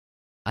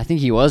I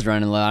think he was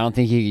running low. I don't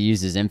think he could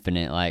use his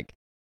infinite. Like,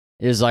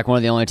 it was like one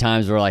of the only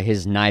times where like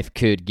his knife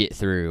could get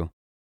through.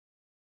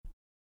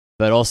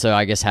 But also,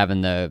 I guess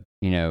having the,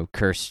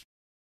 cursed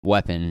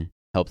weapon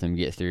helped him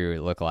get through,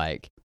 it looked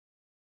like.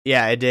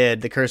 Yeah, it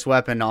did. The cursed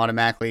weapon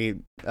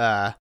automatically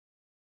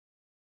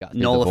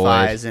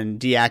nullifies and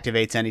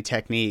deactivates any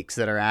techniques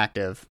that are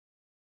active.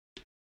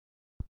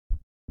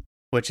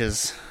 Which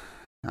is,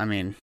 I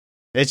mean,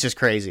 it's just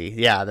crazy.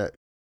 Yeah,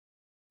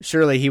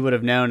 surely he would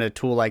have known a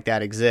tool like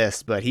that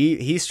exists, but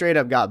he straight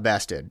up got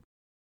bested.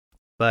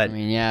 But I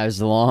mean, yeah, it was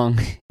the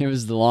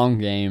long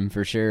game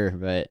for sure,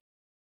 but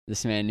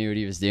this man knew what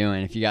he was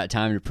doing. If you got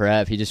time to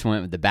prep, he just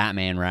went with the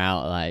Batman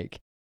route, like,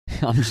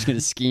 I'm just going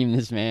to scheme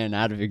this man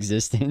out of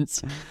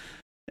existence.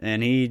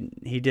 And he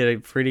did a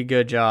pretty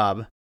good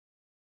job.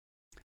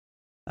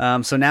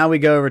 So now we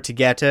go over to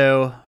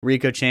Geto,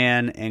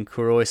 Riko-chan, and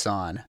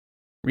Kuroi-san.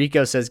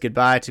 Riko says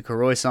goodbye to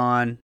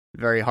Kuroi-san,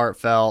 very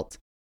heartfelt.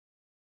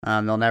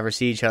 They'll never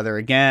see each other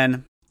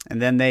again.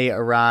 And then they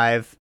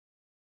arrive,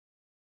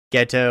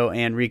 Geto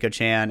and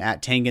Riko-chan,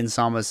 at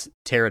Tengen-sama's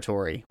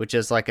territory, which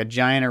is like a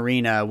giant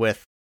arena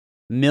with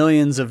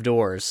millions of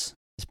doors.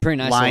 It's pretty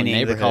nice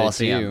lining the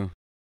Coliseum. Too.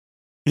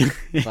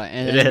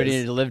 And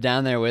everybody to live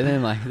down there with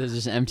him. Like, there's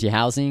just empty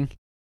housing.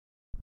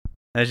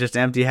 There's just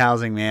empty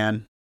housing,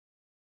 man.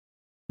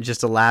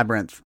 Just a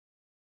labyrinth.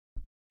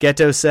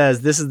 Geto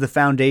says this is the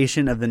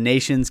foundation of the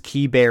nation's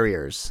key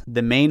barriers,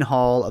 the main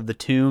hall of the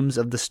tombs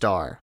of the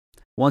star.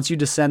 Once you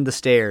descend the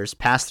stairs,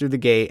 pass through the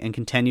gate, and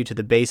continue to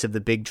the base of the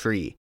big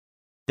tree.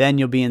 Then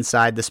you'll be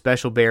inside the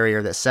special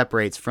barrier that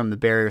separates from the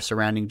barrier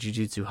surrounding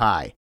Jujutsu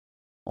High.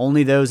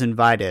 Only those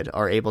invited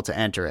are able to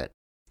enter it.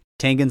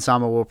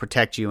 Tengen-sama will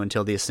protect you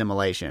until the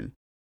assimilation.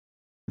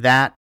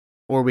 That,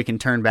 or we can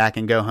turn back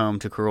and go home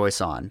to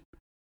Kuroi-san.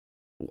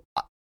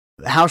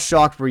 How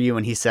shocked were you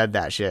when he said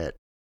that shit?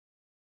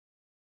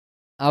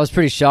 I was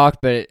pretty shocked,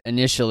 but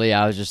initially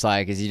I was just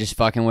like, is he just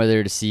fucking with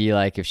her to see,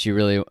 like, if she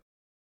really,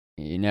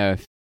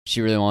 if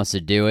she really wants to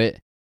do it?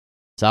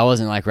 So I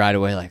wasn't like right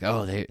away like,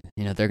 oh,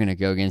 they're going to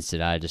go against it.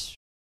 I just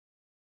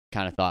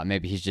kind of thought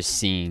maybe he's just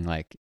seeing,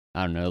 like,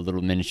 I don't know, a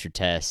little miniature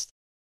test.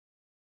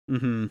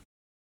 Mm-hmm.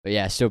 But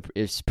yeah, still,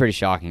 it's pretty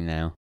shocking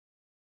now.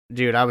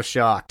 Dude, I was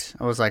shocked.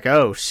 I was like,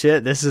 oh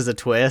shit, this is a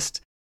twist.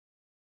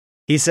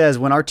 He says,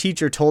 when our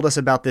teacher told us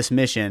about this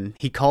mission,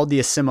 he called the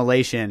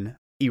assimilation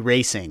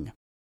erasing.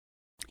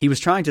 He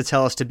was trying to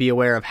tell us to be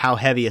aware of how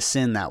heavy a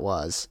sin that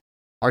was.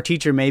 Our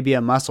teacher may be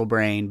a muscle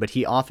brain, but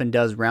he often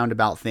does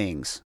roundabout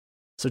things.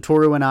 So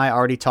Toru and I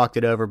already talked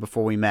it over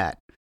before we met.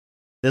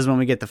 This is when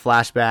we get the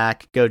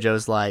flashback.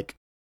 Gojo's like,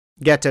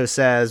 Geto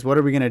says, what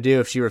are we going to do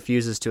if she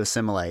refuses to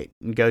assimilate?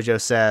 And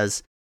Gojo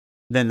says,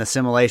 then the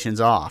assimilation's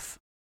off.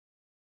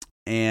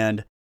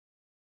 And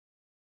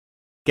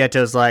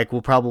Geto's like,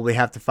 we'll probably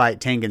have to fight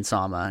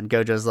Tengen-sama. And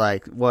Gojo's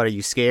like, what, are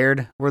you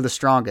scared? We're the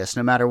strongest,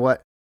 no matter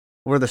what.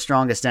 we're the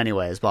strongest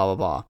anyways, blah, blah,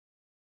 blah.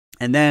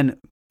 And then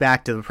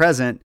back to the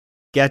present,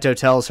 Geto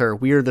tells her,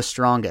 we're the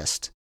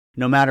strongest.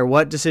 No matter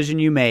what decision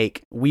you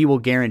make, we will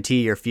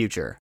guarantee your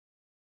future.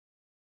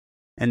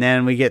 And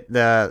then we get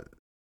the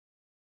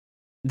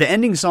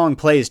ending song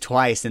plays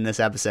twice in this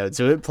episode,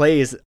 so it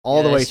plays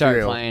all the way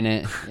through. Playing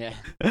it. Yeah.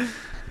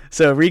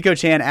 So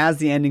Riko-chan, as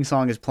the ending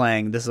song is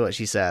playing, this is what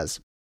she says.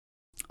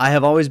 I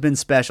have always been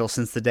special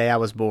since the day I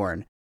was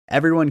born.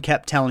 Everyone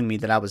kept telling me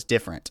that I was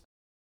different.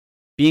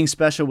 Being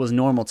special was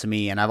normal to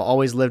me, and I've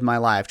always lived my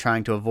life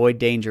trying to avoid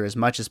danger as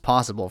much as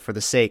possible for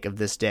the sake of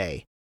this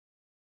day.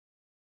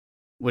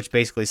 Which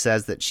basically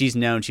says that she's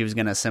known she was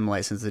going to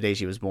assimilate since the day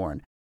she was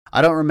born.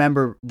 I don't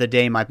remember the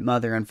day my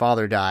mother and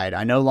father died.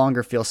 I no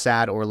longer feel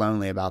sad or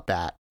lonely about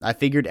that. I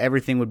figured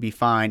everything would be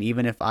fine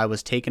even if I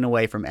was taken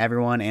away from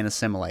everyone and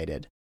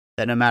assimilated.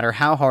 That no matter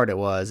how hard it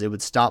was, it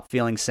would stop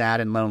feeling sad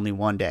and lonely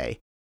one day.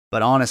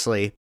 But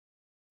honestly,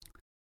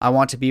 I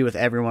want to be with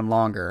everyone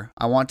longer.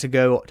 I want to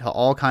go to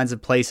all kinds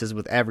of places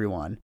with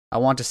everyone. I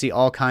want to see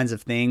all kinds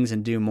of things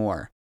and do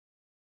more.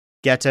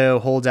 Geto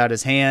holds out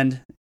his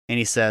hand and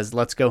he says,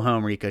 let's go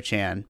home,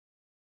 Riko-chan.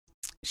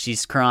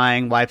 She's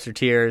crying, wipes her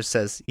tears,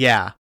 says,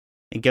 yeah,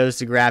 and goes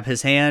to grab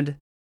his hand.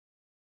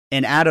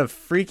 And out of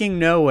freaking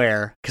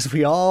nowhere, because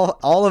we all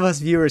of us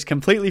viewers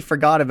completely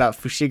forgot about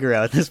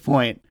Fushiguro at this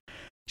point,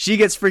 she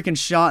gets freaking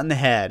shot in the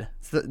head,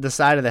 the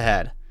side of the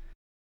head.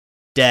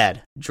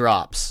 Dead.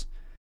 Drops.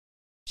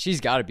 She's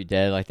got to be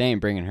dead. Like, they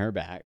ain't bringing her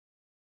back.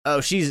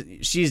 Oh,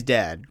 she's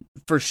dead.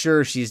 For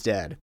sure she's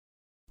dead.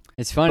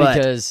 It's funny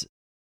because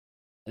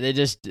like,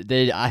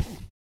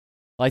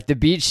 the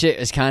beach shit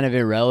is kind of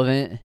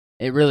irrelevant.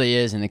 It really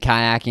is. And the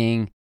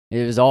kayaking,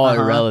 it was all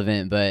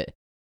irrelevant, but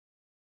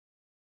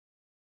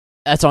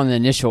that's on the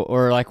initial,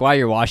 or like while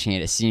you're watching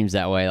it, it seems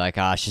that way. Like,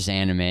 it's just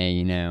anime,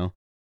 you know.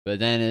 But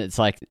then it's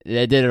like,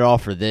 they did it all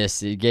for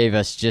this. It gave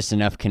us just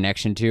enough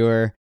connection to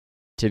her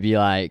to be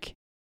like,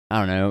 I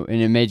don't know,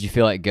 and it made you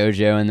feel like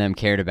Gojo and them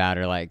cared about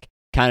her, like,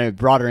 kind of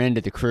brought her into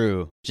the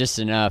crew just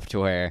enough to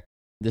where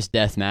this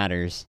death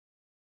matters.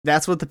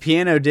 That's what the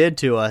piano did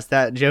to us,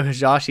 that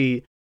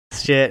Johizashi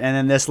shit, and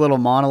then this little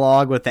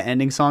monologue with the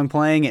ending song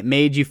playing, it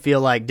made you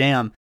feel like,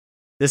 damn,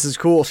 this is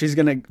cool, she's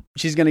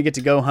gonna get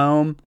to go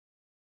home.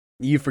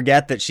 You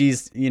forget that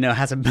she's,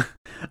 has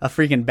a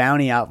freaking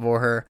bounty out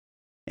for her.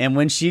 And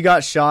when she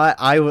got shot,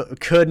 I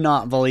could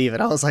not believe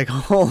it. I was like,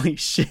 holy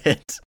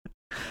shit.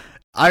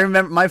 I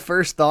remember my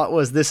first thought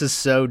was, this is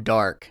so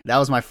dark. That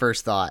was my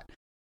first thought.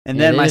 And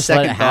then my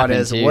second thought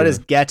is, what is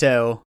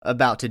Geto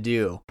about to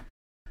do?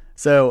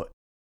 So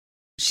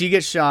she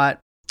gets shot.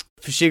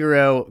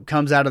 Fushiguro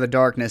comes out of the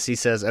darkness. He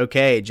says,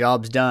 okay,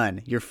 job's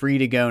done. You're free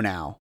to go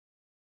now.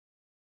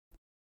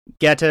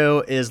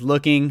 Geto is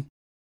looking.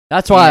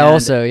 That's why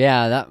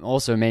that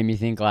also made me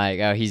think like,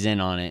 oh, he's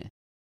in on it.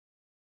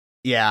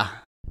 Yeah,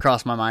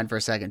 crossed my mind for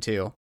a second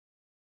too.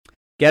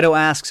 Geto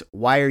asks,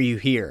 why are you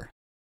here?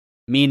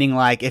 Meaning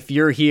like, if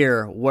you're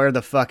here, where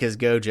the fuck is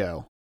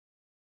Gojo?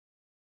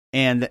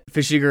 And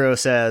Fushiguro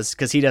says,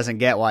 because he doesn't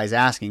get why he's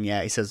asking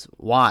yet, he says,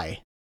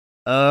 why?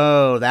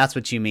 Oh, that's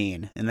what you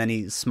mean. And then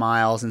he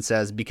smiles and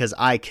says, because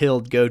I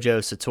killed Gojo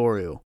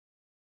Satoru.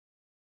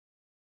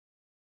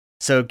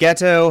 So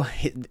Geto,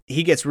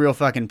 he gets real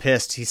fucking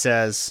pissed. He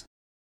says,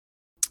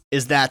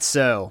 is that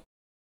so?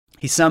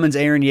 He summons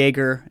Eren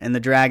Yeager and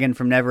the dragon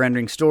from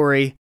Neverending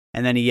Story,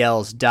 and then he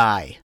yells,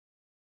 die.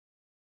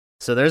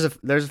 So there's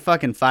a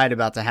fucking fight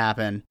about to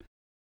happen.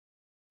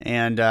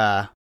 And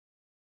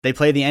they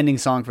play the ending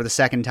song for the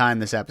second time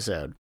this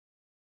episode.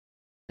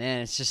 Man,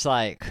 it's just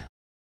like,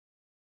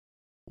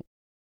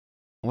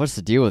 what's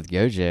the deal with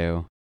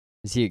Gojo?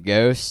 Is he a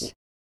ghost?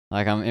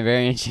 Like, I'm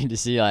very interested to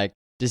see, like,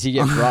 does he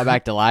get brought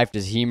back to life?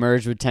 Does he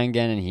merge with Tengen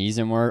and he's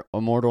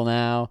immortal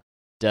now?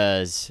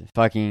 Does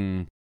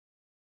fucking...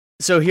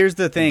 So here's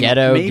the thing.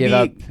 Geto give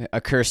up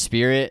a cursed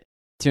spirit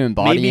to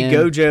embody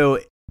him?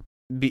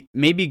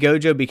 Maybe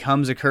Gojo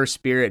becomes a cursed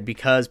spirit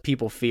because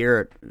people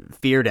feared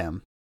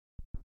him.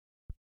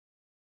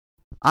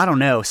 I don't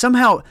know.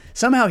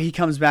 Somehow he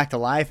comes back to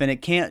life, and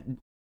it can't...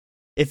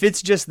 If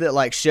it's just that,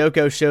 like,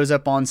 Shoko shows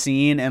up on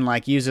scene and,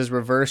 like, uses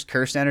reverse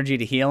cursed energy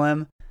to heal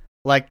him,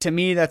 like, to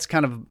me, that's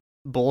kind of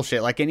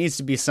bullshit. Like, it needs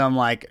to be some,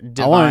 like,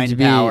 divine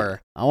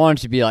power. I want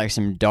it to be, like,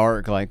 some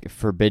dark, like,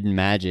 forbidden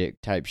magic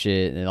type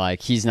shit.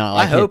 Like, he's not,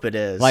 like... I hope it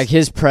is. Like,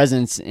 his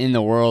presence in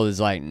the world is,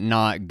 like,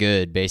 not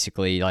good,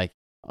 basically. Like,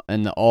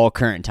 in all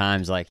current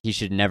times, like, he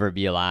should never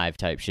be alive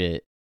type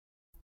shit.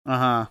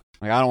 Uh-huh.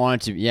 Like, I don't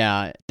want it to...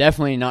 Yeah,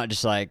 definitely not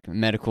just, like,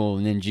 medical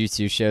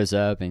ninjutsu shows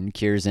up and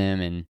cures him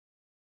and...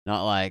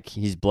 Not like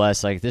he's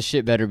blessed. Like, this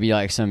shit better be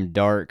like some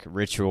dark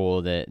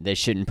ritual that they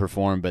shouldn't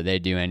perform, but they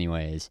do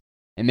anyways.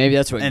 And maybe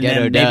that's what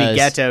Geto does. Maybe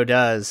Geto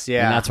does,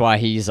 yeah. And that's why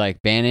he's,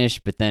 like,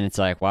 banished, but then it's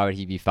like, why would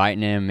he be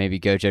fighting him? Maybe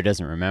Gojo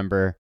doesn't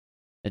remember.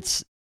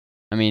 It's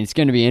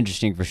going to be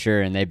interesting for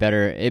sure, and it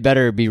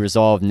better be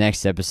resolved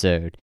next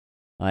episode.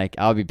 Like,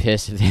 I'll be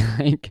pissed if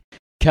they, like,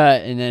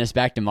 cut, and then it's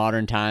back to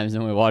modern times,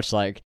 and we watch,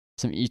 like,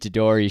 some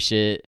Itadori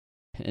shit,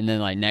 and then,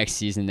 like, next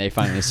season they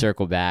finally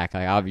circle back.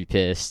 Like, I'll be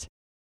pissed.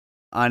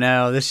 I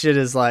know. This shit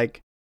is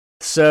like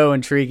so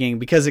intriguing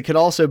because it could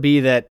also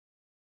be that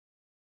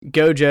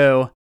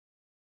Gojo.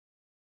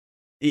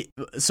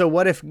 So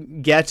what if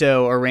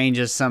Geto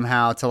arranges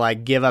somehow to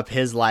like give up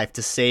his life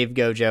to save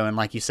Gojo and,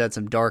 like you said,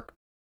 some dark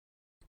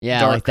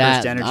like cursed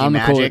that energy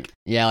magic? Cool.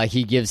 Yeah, like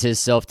he gives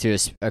himself to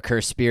a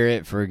cursed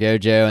spirit for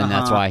Gojo, and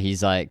that's why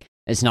he's like,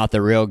 it's not the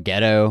real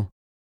Geto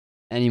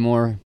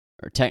anymore,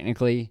 or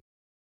technically.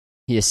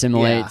 He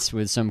assimilates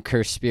with some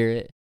cursed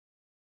spirit.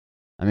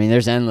 I mean,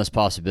 there's endless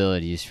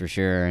possibilities for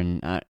sure,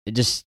 and it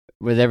just,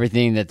 with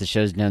everything that the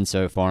show's done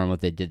so far and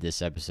what they did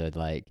this episode,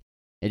 like,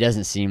 it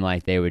doesn't seem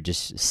like they would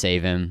just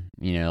save him,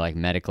 like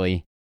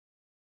medically.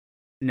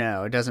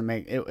 No, it doesn't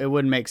make it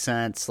wouldn't make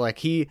sense.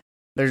 Like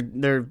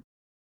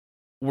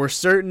we're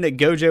certain that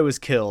Gojo was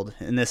killed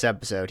in this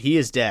episode. He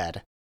is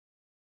dead.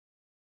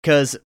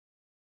 Cuz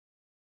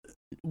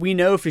we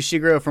know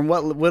Fushiguro, from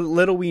what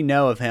little we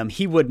know of him,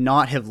 he would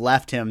not have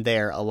left him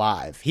there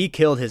alive. He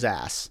killed his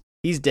ass.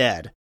 He's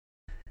dead.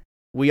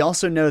 We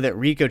also know that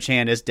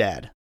Riko-chan is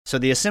dead. So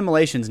the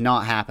assimilation's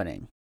not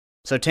happening.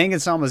 So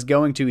Tengen-sama is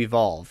going to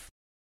evolve.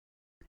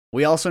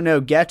 We also know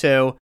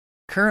Geto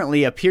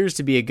currently appears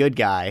to be a good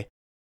guy,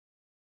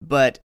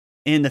 but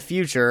in the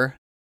future,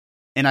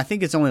 and I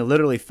think it's only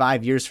literally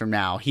 5 years from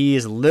now, he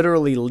is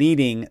literally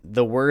leading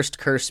the worst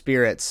cursed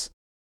spirits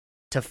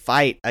to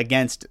fight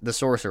against the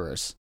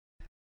sorcerers.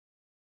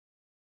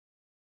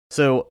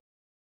 So,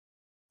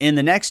 in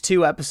the next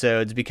 2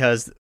 episodes,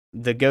 because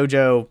the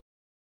Gojo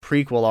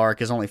prequel arc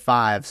is only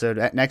 5, so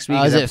next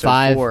week is episode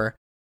 5? 4.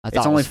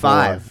 It's only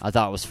 5. I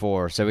thought it was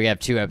 4. So we have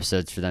 2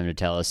 episodes for them to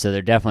tell us. So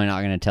they're definitely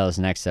not going to tell us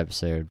next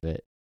episode. But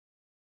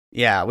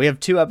yeah, we have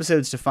 2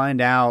 episodes to find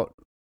out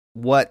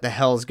what the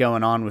hell's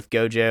going on with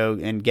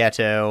Gojo and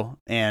Geto,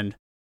 and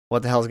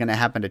what the hell's going to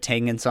happen to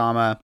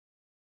Tengen-sama.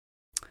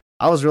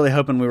 I was really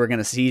hoping we were going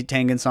to see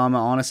Tengen-sama,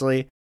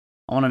 honestly.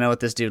 I want to know what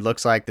this dude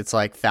looks like that's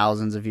like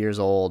thousands of years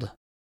old.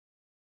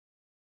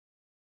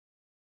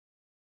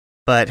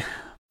 But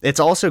it's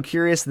also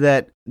curious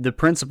that the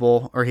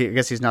principal, or I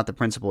guess he's not the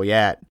principal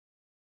yet,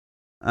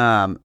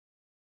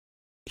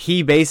 he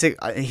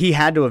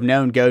had to have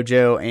known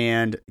Gojo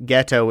and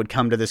Geto would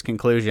come to this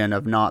conclusion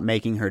of not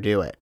making her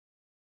do it.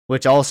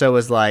 Which also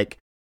was like,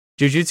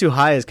 Jujutsu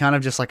High is kind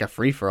of just like a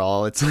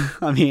free-for-all. It's,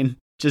 I mean,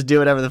 just do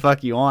whatever the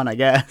fuck you want, I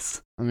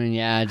guess. I mean,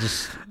 yeah,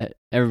 just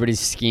everybody's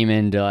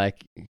scheming to,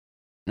 like,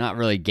 not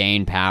really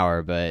gain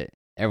power, but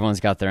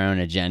everyone's got their own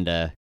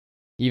agenda.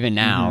 Even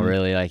now,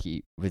 really, like,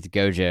 with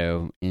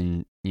Gojo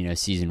in,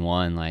 season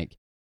 1, like,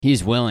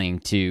 he's willing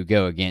to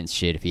go against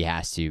shit if he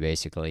has to,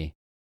 basically.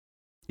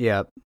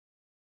 Yep.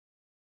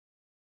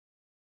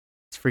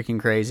 It's freaking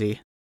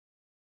crazy.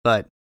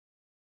 But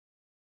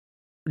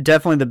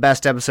definitely the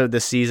best episode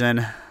this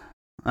season.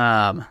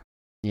 Yeah,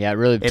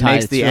 it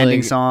makes the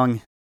ending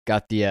song.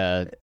 Got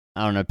the,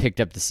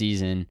 picked up the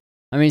season.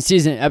 I mean,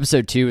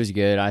 episode 2 was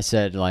good. I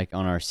said, like,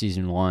 on our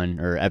season 1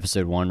 or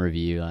episode 1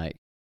 review, like,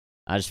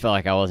 I just felt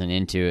like I wasn't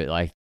into it,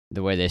 like,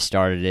 the way they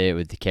started it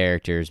with the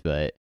characters,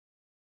 but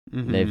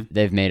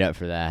they've made up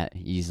for that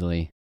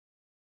easily.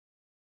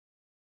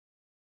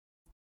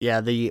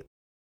 Yeah, the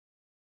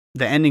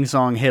ending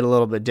song hit a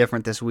little bit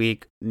different this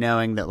week,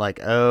 knowing that, like,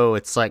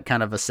 it's like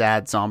kind of a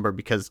sad somber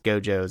because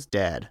Gojo's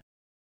dead.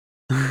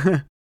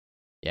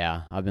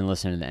 Yeah, I've been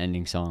listening to the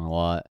ending song a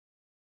lot.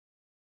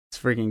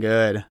 It's freaking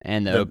good.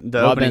 And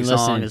the opening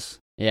song is...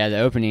 Yeah, the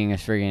opening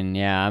is freaking...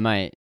 Yeah,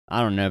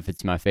 I don't know if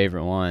it's my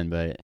favorite one,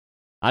 but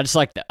I just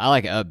like I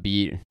like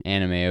upbeat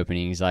anime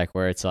openings, like,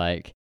 where it's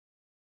like...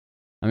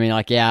 I mean,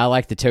 like, yeah, I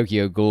like the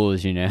Tokyo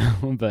Ghouls,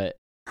 but...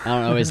 I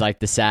don't always like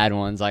the sad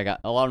ones. Like,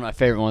 a lot of my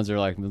favorite ones are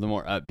like the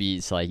more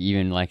upbeats, like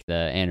even like the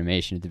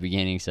animation at the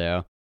beginning.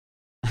 So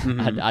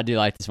I do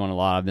like this one a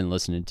lot. I've been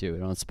listening to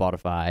it on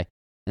Spotify,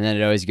 and then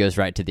it always goes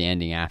right to the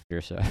ending after.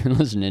 So I've been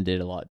listening to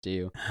it a lot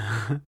too.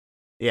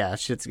 Yeah,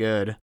 shit's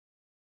good.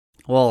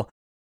 Well,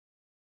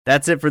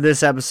 that's it for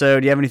this episode.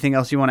 Do you have anything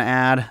else you want to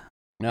add?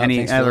 No,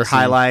 any other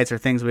highlights or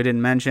things we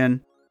didn't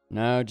mention?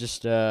 No,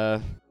 just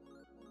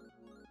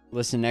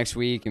listen next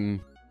week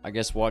and I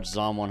guess watch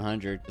Zom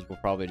 100 because we'll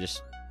probably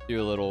just do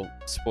a little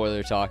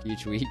spoiler talk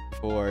each week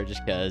before,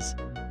 just because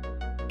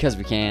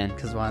we can.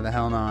 Because why the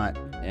hell not?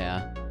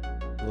 Yeah,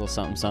 a little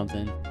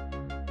something.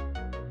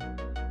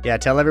 Yeah,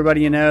 tell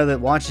everybody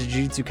that watches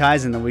Jujutsu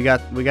Kaisen that we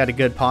got a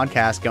good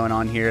podcast going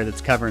on here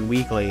that's covering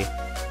weekly.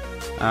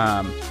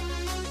 Tell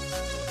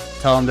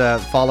them to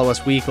follow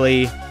us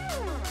weekly,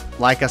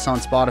 like us on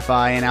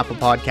Spotify and Apple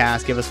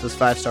Podcasts, give us those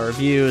 5-star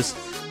reviews.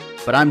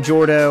 But I'm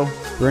Jordo.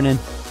 Brennan.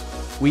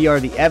 We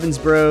are the Evans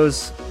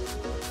Bros,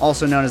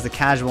 also known as the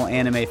Casual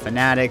Anime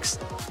Fanatics.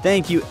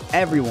 Thank you,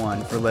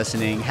 everyone, for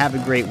listening. Have a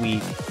great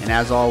week. And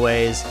as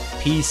always,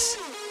 peace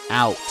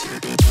out.